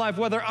going on in my life,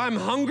 whether I'm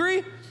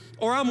hungry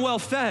or I'm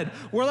well-fed,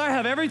 whether I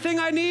have everything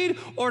I need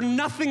or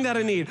nothing that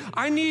I need.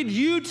 I need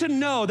you to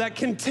know that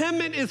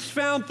contentment is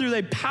found through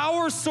the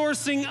power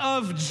sourcing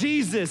of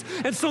Jesus.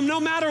 And so no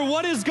matter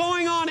what is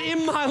going on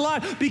in my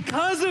life,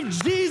 because of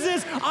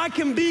Jesus, I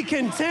can be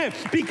content.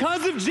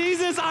 Because of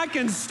Jesus, I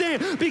can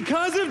stand.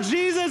 Because of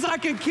Jesus, I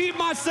can keep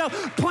myself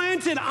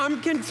planted.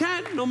 I'm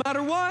content no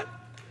matter what.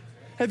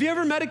 Have you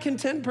ever met a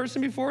content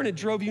person before and it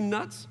drove you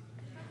nuts?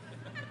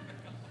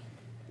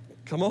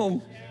 Come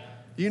on.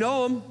 You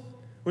know them.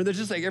 Where they're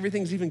just like,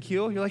 everything's even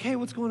keel. You're like, hey,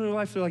 what's going on in your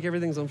life? They're like,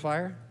 everything's on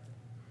fire.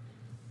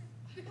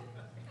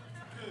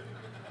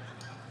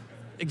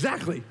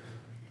 Exactly.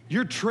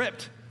 You're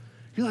tripped.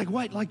 You're like,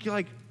 what?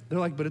 They're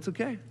like, but it's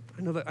okay.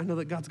 I know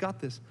that God's got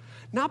this.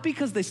 Not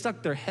because they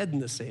stuck their head in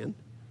the sand.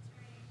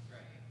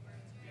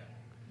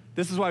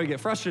 This is why we get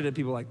frustrated at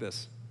people like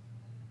this.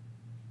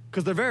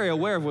 Because they're very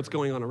aware of what's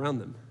going on around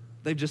them.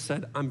 They've just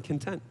said, I'm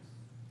content.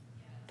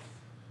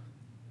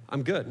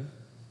 I'm good.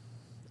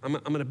 I'm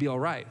going to be all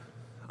right.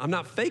 I'm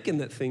not faking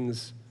that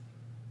things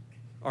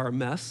are a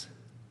mess,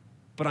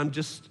 but I'm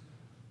just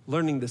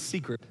learning the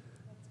secret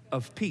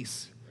of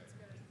peace,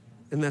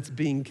 and that's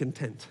being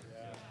content.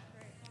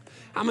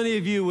 How many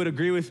of you would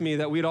agree with me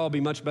that we'd all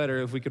be much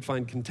better if we could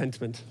find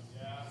contentment?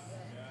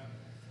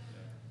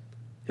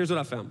 Here's what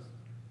I found.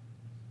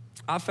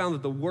 I found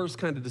that the worst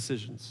kind of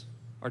decisions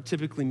are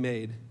typically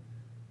made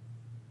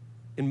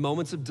in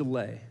moments of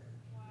delay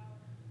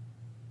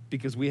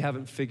because we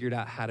haven't figured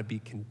out how to be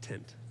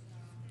content.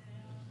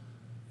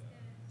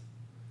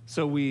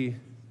 So we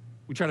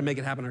try to make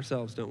it happen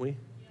ourselves, don't we?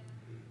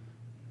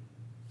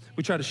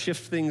 We try to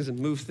shift things and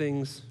move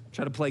things,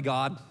 try to play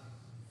God.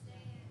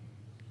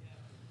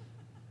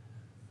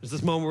 There's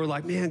this moment where we're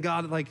like, man,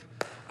 God, like,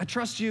 I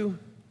trust you,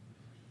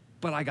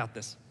 but I got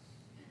this.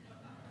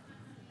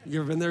 You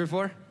ever been there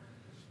before?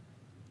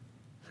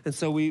 And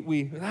so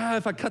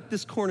if I cut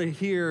this corner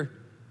here,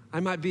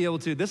 I might be able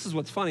to. This is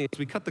what's funny, is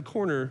we cut the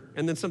corner,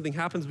 and then something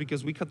happens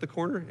because we cut the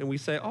corner, and we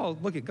say, oh,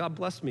 look it, God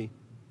blessed me.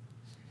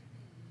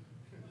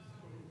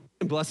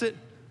 And bless it,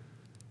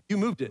 you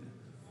moved it.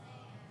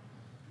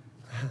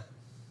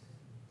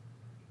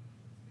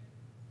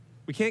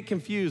 We can't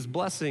confuse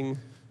blessing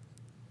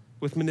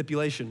with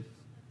manipulation.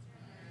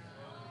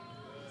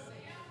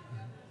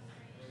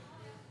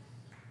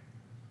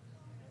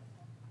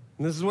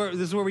 And this is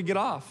where we get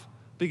off,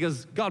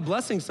 because God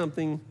blessing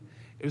something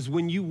is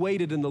when you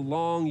waited in the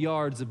long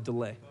yards of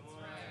delay.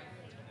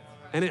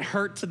 And it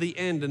hurt to the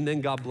end, and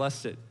then God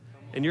blessed it.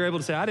 And you're able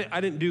to say, I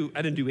didn't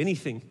do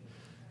anything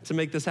to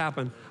make this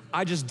happen.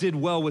 I just did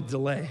well with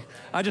delay.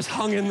 I just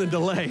hung in the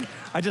delay.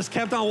 I just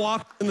kept on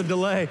walking in the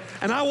delay.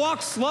 And I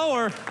walked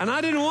slower, and I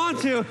didn't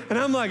want to. And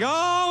I'm like,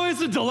 oh,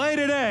 it's a delay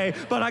today.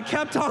 But I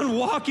kept on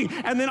walking.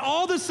 And then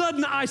all of a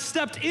sudden, I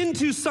stepped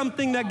into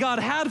something that God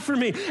had for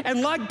me.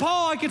 And like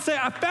Paul, I could say,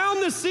 I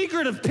found the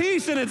secret of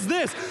peace, and it's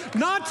this: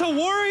 not to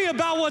worry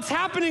about what's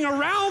happening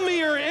around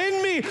me or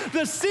in me.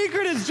 The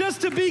secret is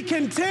just to be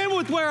content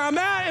with where I'm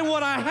at and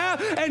what I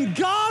have, and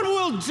God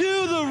will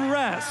do the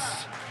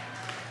rest.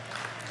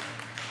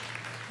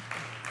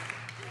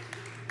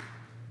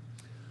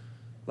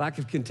 Lack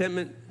of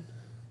contentment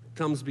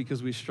comes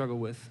because we struggle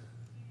with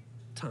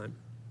time.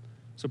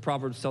 So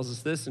Proverbs tells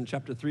us this in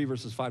chapter 3,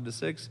 verses 5 to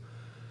 6. It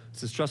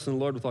says, trust in the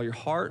Lord with all your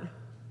heart.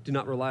 Do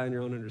not rely on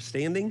your own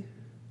understanding.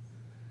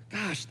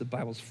 Gosh, the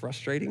Bible's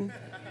frustrating.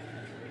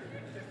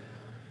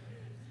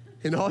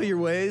 In all your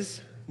ways,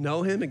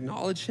 know him,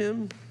 acknowledge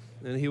him,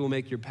 and he will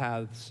make your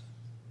paths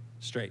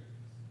straight.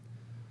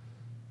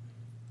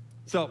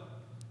 So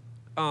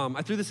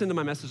I threw this into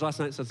my message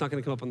last night, so it's not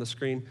going to come up on the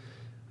screen.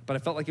 But I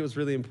felt like it was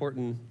really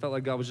important, felt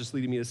like God was just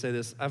leading me to say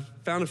this. I've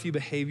found a few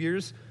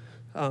behaviors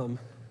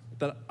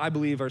that I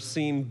believe are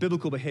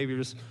biblical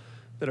behaviors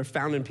that are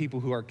found in people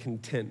who are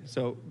content.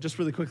 So just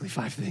really quickly,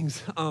 5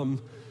 things.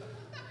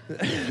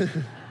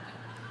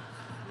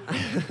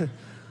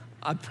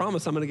 I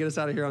promise I'm gonna get us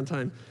out of here on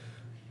time.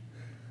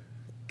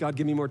 God,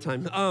 give me more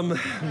time.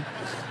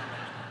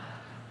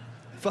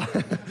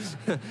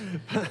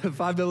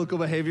 5 biblical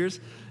behaviors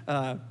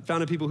found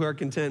in people who are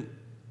content.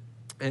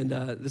 And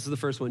this is the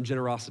first one: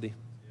 generosity.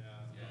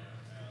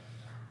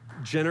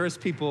 Generous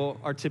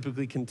people are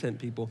typically content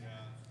people.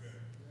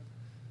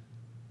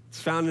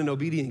 It's found in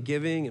obedient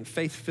giving and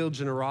faith-filled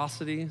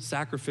generosity,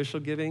 sacrificial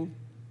giving.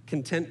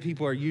 Content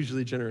people are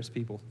usually generous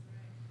people.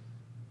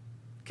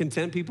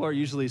 Content people are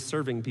usually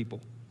serving people.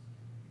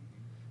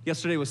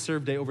 Yesterday was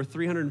Serve Day. Over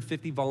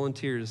 350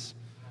 volunteers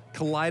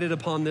collided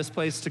upon this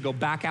place to go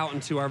back out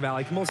into our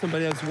valley. Come on,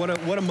 somebody else. What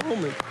a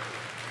moment.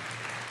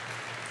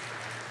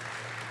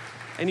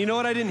 And you know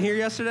what I didn't hear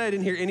yesterday? I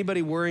didn't hear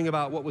anybody worrying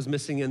about what was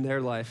missing in their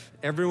life.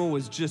 Everyone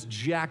was just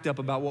jacked up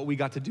about what we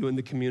got to do in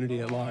the community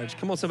at large.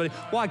 Come on, somebody.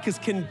 Why? Because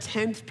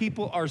content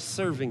people are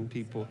serving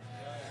people.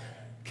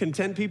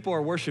 Content people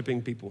are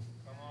worshiping people.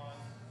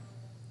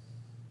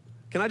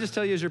 Can I just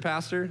tell you, as your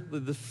pastor,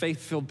 the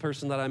faith-filled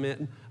person that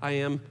I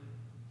am,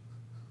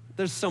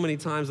 there's so many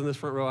times in this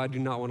front row I do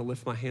not want to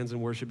lift my hands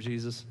and worship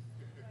Jesus.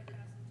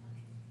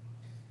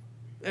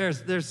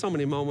 There's so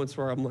many moments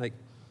where I'm like,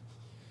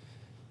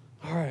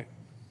 all right,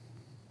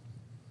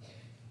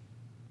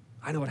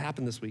 I know what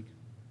happened this week.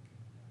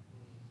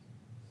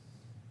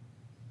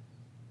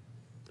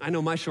 I know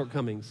my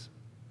shortcomings,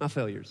 my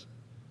failures.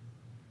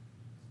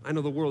 I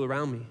know the world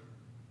around me.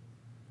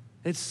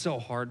 It's so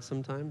hard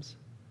sometimes.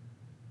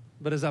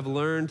 But as I've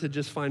learned to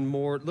just find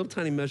more little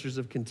tiny measures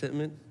of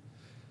contentment,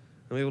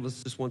 I'm able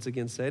to just once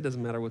again say, it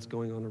doesn't matter what's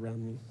going on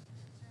around me.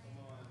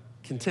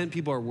 Content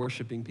people are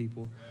worshiping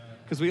people.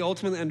 Because we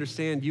ultimately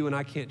understand you and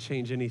I can't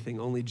change anything.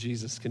 Only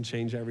Jesus can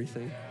change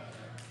everything.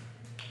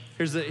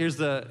 Here's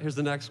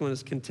the next one: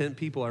 is content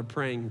people are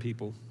praying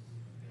people.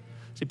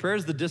 See, prayer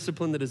is the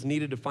discipline that is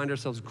needed to find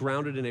ourselves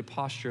grounded in a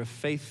posture of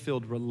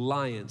faith-filled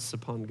reliance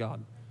upon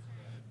God.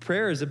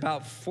 Prayer is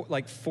about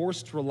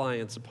forced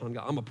reliance upon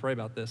God. I'm gonna pray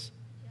about this.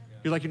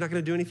 You're like, you're not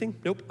gonna do anything?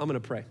 Nope, I'm gonna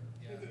pray.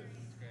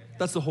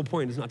 That's the whole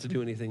point, is not to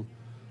do anything.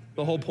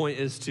 The whole point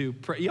is to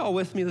pray. Y'all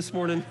with me this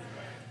morning?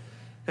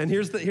 And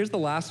here's the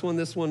last one.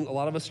 This one a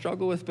lot of us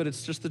struggle with, but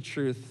it's just the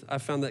truth. I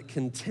found that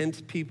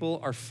content people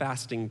are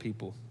fasting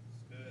people.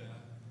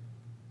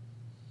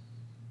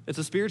 It's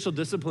a spiritual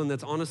discipline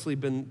that's honestly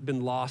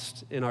been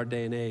lost in our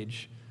day and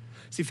age.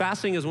 See,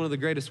 fasting is one of the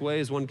greatest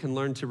ways one can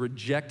learn to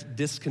reject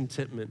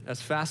discontentment, as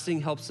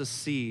fasting helps us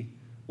see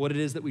what it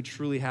is that we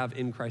truly have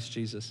in Christ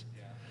Jesus.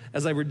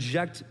 As I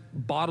reject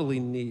bodily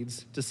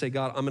needs to say,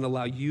 God, I'm gonna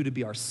allow you to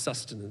be our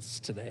sustenance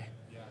today.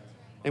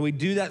 And we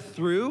do that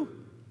through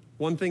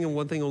one thing and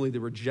one thing only: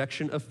 the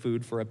rejection of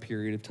food for a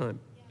period of time.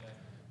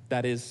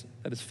 That is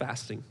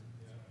fasting.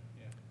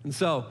 And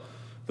so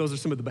those are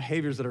some of the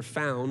behaviors that are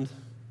found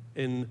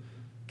in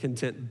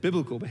content,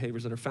 biblical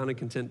behaviors that are found in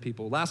content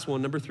people. Last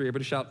one, number 3.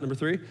 Everybody shout number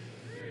 3.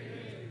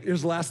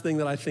 Here's the last thing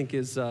that I think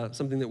is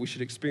something that we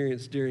should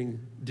experience during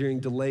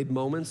delayed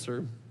moments,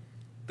 or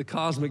the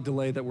cosmic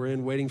delay that we're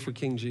in waiting for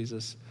King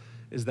Jesus,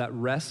 is that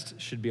rest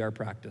should be our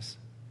practice.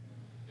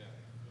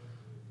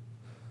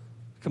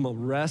 Come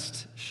on,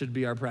 rest should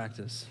be our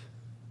practice.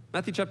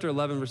 Matthew chapter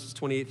 11, verses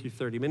 28 through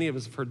 30. Many of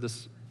us have heard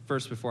this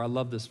verse before. I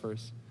love this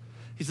verse.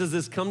 He says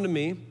this, "Come to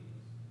me,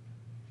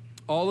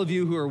 all of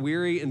you who are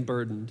weary and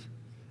burdened,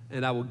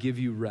 and I will give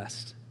you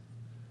rest.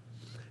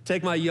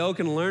 Take my yoke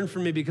and learn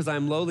from me, because I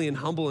am lowly and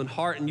humble in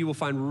heart, and you will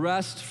find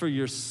rest for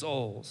your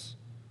souls.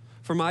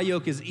 For my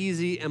yoke is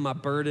easy and my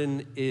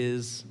burden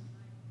is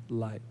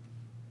light."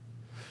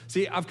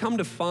 See, I've come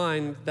to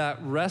find that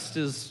rest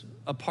is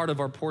a part of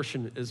our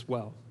portion as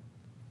well.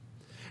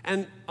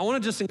 And I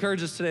want to just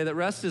encourage us today that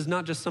rest is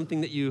not just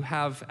something that you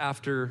have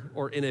after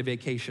or in a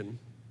vacation.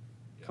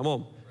 Come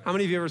on. How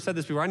many of you ever said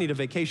this before? I need a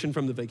vacation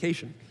from the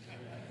vacation.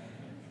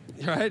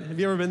 Right? Have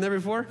you ever been there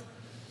before?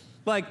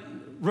 Like,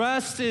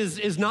 rest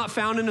is not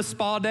found in a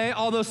spa day,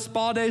 although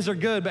spa days are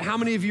good. But how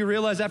many of you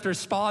realize after a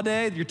spa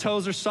day, your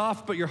toes are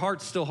soft, but your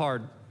heart's still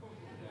hard?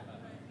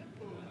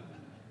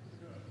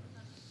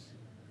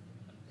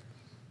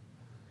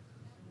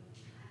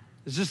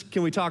 It's just,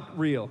 can we talk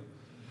real?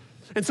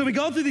 And so we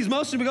go through these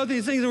motions, we go through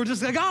these things, and we're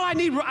just like, oh, I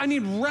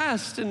need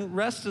rest. And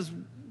rest is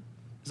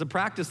a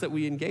practice that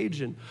we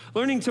engage in.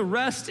 Learning to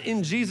rest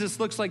in Jesus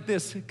looks like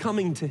this: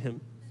 coming to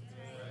him.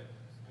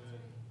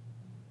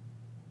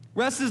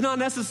 Rest is not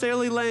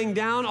necessarily laying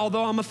down,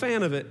 although I'm a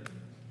fan of it.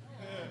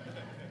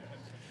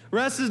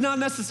 Rest is not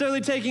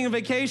necessarily taking a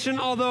vacation,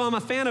 although I'm a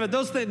fan of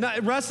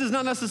it. Rest is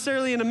not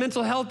necessarily in a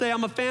mental health day.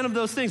 I'm a fan of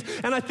those things.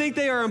 And I think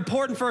they are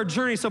important for our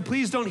journey, so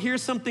please don't hear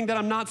something that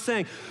I'm not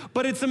saying.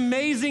 But it's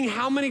amazing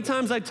how many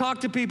times I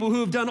talk to people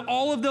who have done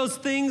all of those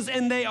things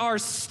and they are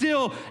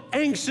still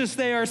anxious.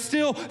 They are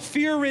still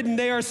fear-ridden.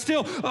 They are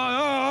still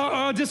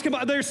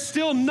they're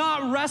still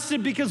not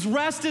rested, because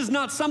rest is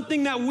not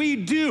something that we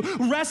do.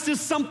 Rest is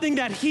something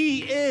that he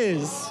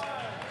is.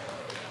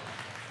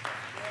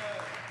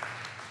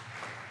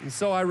 And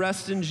so I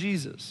rest in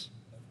Jesus.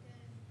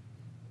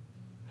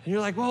 And you're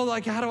like, well,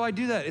 how do I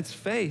do that? It's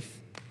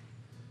faith.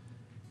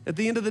 At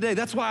the end of the day,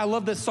 that's why I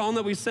love this song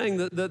that we sang,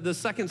 the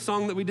second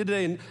song that we did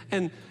today.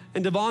 And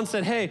Devon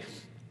said, hey,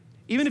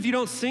 even if you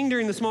don't sing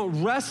during this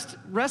moment,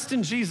 rest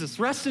in Jesus,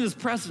 rest in his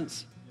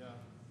presence.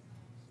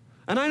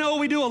 And I know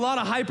we do a lot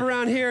of hype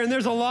around here, and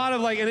there's a lot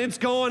of and it's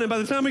going, and by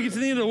the time we get to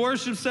the end of the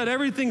worship set,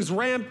 everything's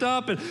ramped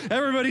up, and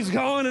everybody's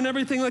going and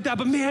everything like that.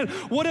 But man,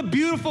 what a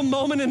beautiful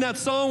moment in that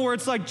song where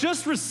it's like,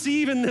 just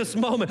receive in this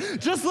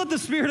moment. Just let the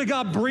Spirit of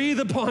God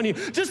breathe upon you.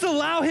 Just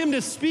allow him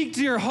to speak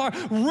to your heart.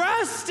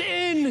 Rest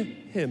in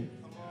him.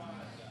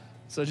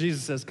 So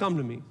Jesus says, come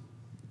to me,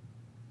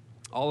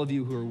 all of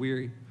you who are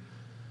weary,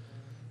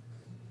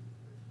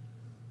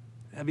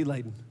 heavy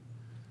laden,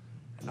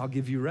 and I'll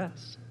give you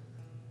rest.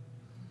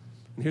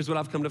 And here's what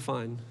I've come to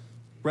find.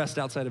 Rest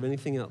outside of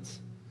anything else.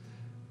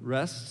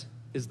 Rest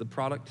is the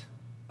product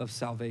of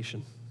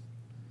salvation.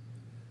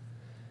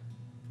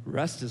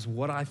 Rest is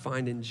what I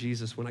find in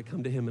Jesus when I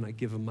come to him and I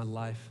give him my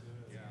life.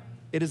 Yeah.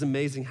 It is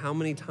amazing how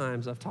many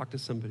times I've talked to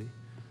somebody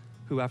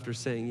who, after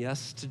saying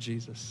yes to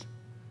Jesus,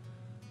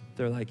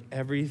 they're like,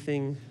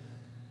 everything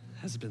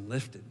has been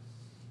lifted.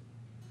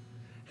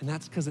 And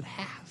that's because it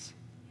has.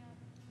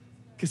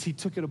 Because he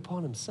took it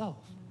upon himself.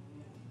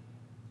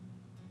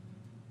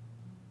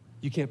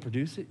 You can't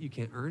produce it. You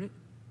can't earn it.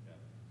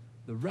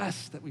 The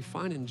rest that we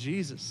find in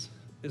Jesus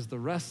is the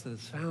rest that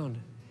is found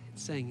in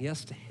saying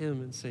yes to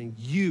him and saying,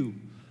 you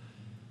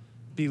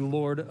be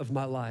Lord of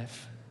my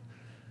life,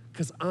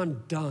 because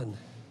I'm done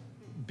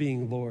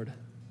being Lord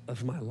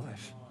of my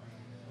life.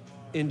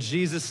 In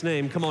Jesus'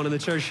 name, come on, in the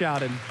church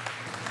shouted,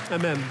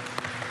 amen.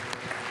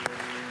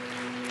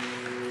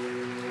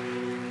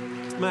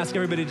 I'm gonna ask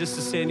everybody just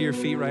to stand to your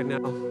feet right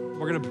now.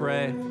 We're gonna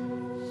pray.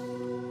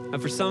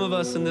 And for some of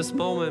us in this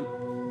moment,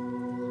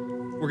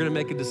 we're gonna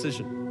make a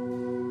decision.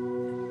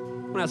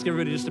 I'm gonna ask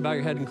everybody just to bow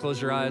your head and close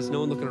your eyes,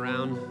 no one looking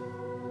around.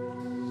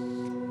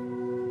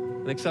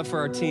 And except for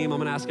our team, I'm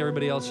gonna ask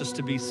everybody else just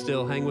to be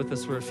still. Hang with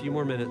us for a few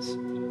more minutes.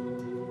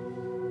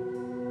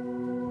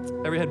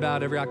 Every head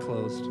bowed, every eye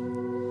closed.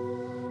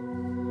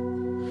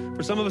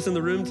 For some of us in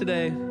the room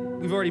today,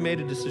 we've already made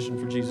a decision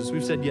for Jesus.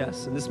 We've said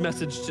yes. And this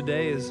message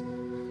today is,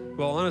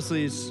 well,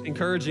 honestly, it's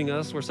encouraging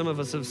us where some of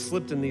us have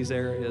slipped in these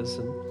areas.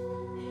 And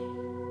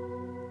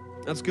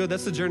that's good.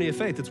 That's the journey of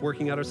faith. It's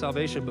working out our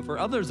salvation. But for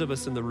others of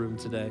us in the room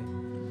today,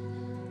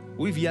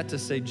 we've yet to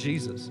say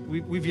Jesus.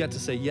 We've yet to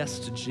say yes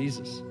to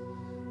Jesus.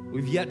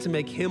 We've yet to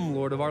make him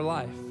Lord of our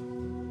life.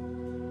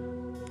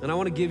 And I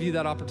want to give you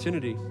that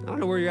opportunity. I don't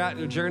know where you're at in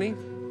your journey.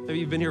 Maybe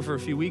you've been here for a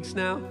few weeks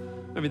now.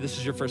 Maybe this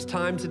is your first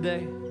time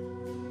today.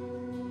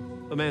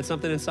 But man,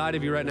 something inside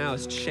of you right now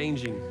is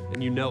changing,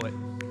 and you know it.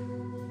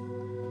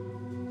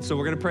 So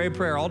we're going to pray a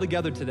prayer all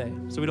together today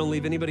so we don't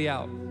leave anybody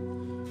out.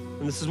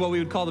 And this is what we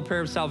would call the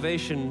prayer of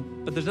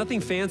salvation, but there's nothing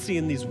fancy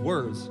in these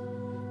words.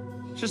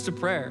 It's just a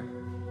prayer.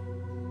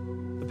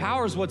 The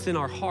power is what's in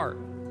our heart.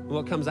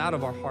 what comes out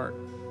of our heart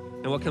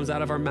and what comes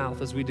out of our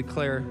mouth as we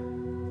declare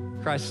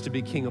Christ to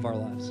be King of our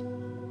lives.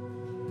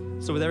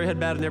 So with every head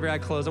bowed and every eye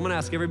closed, I'm gonna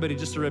ask everybody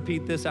just to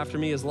repeat this after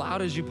me as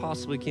loud as you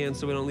possibly can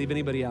so we don't leave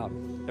anybody out.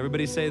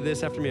 Everybody say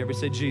this after me.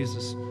 Everybody say,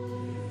 Jesus,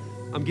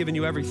 I'm giving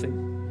you everything.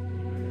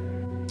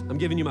 I'm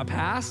giving you my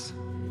past.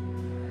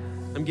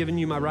 I'm giving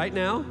you my right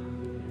now.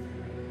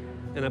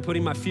 And I'm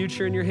putting my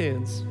future in your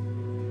hands.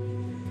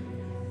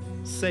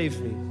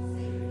 Save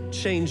me,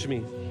 change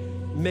me,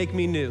 make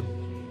me new.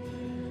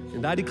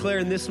 And I declare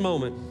in this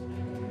moment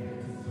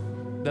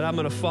that I'm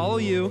gonna follow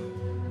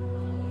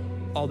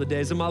you all the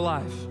days of my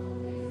life.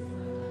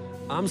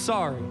 I'm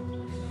sorry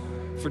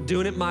for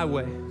doing it my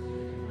way.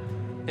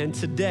 And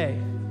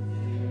today,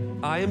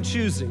 I am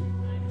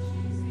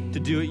choosing to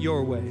do it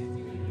your way.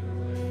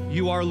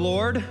 You are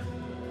Lord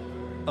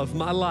of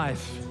my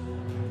life.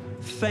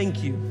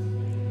 Thank you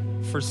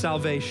for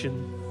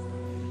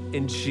salvation.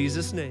 In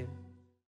Jesus' name.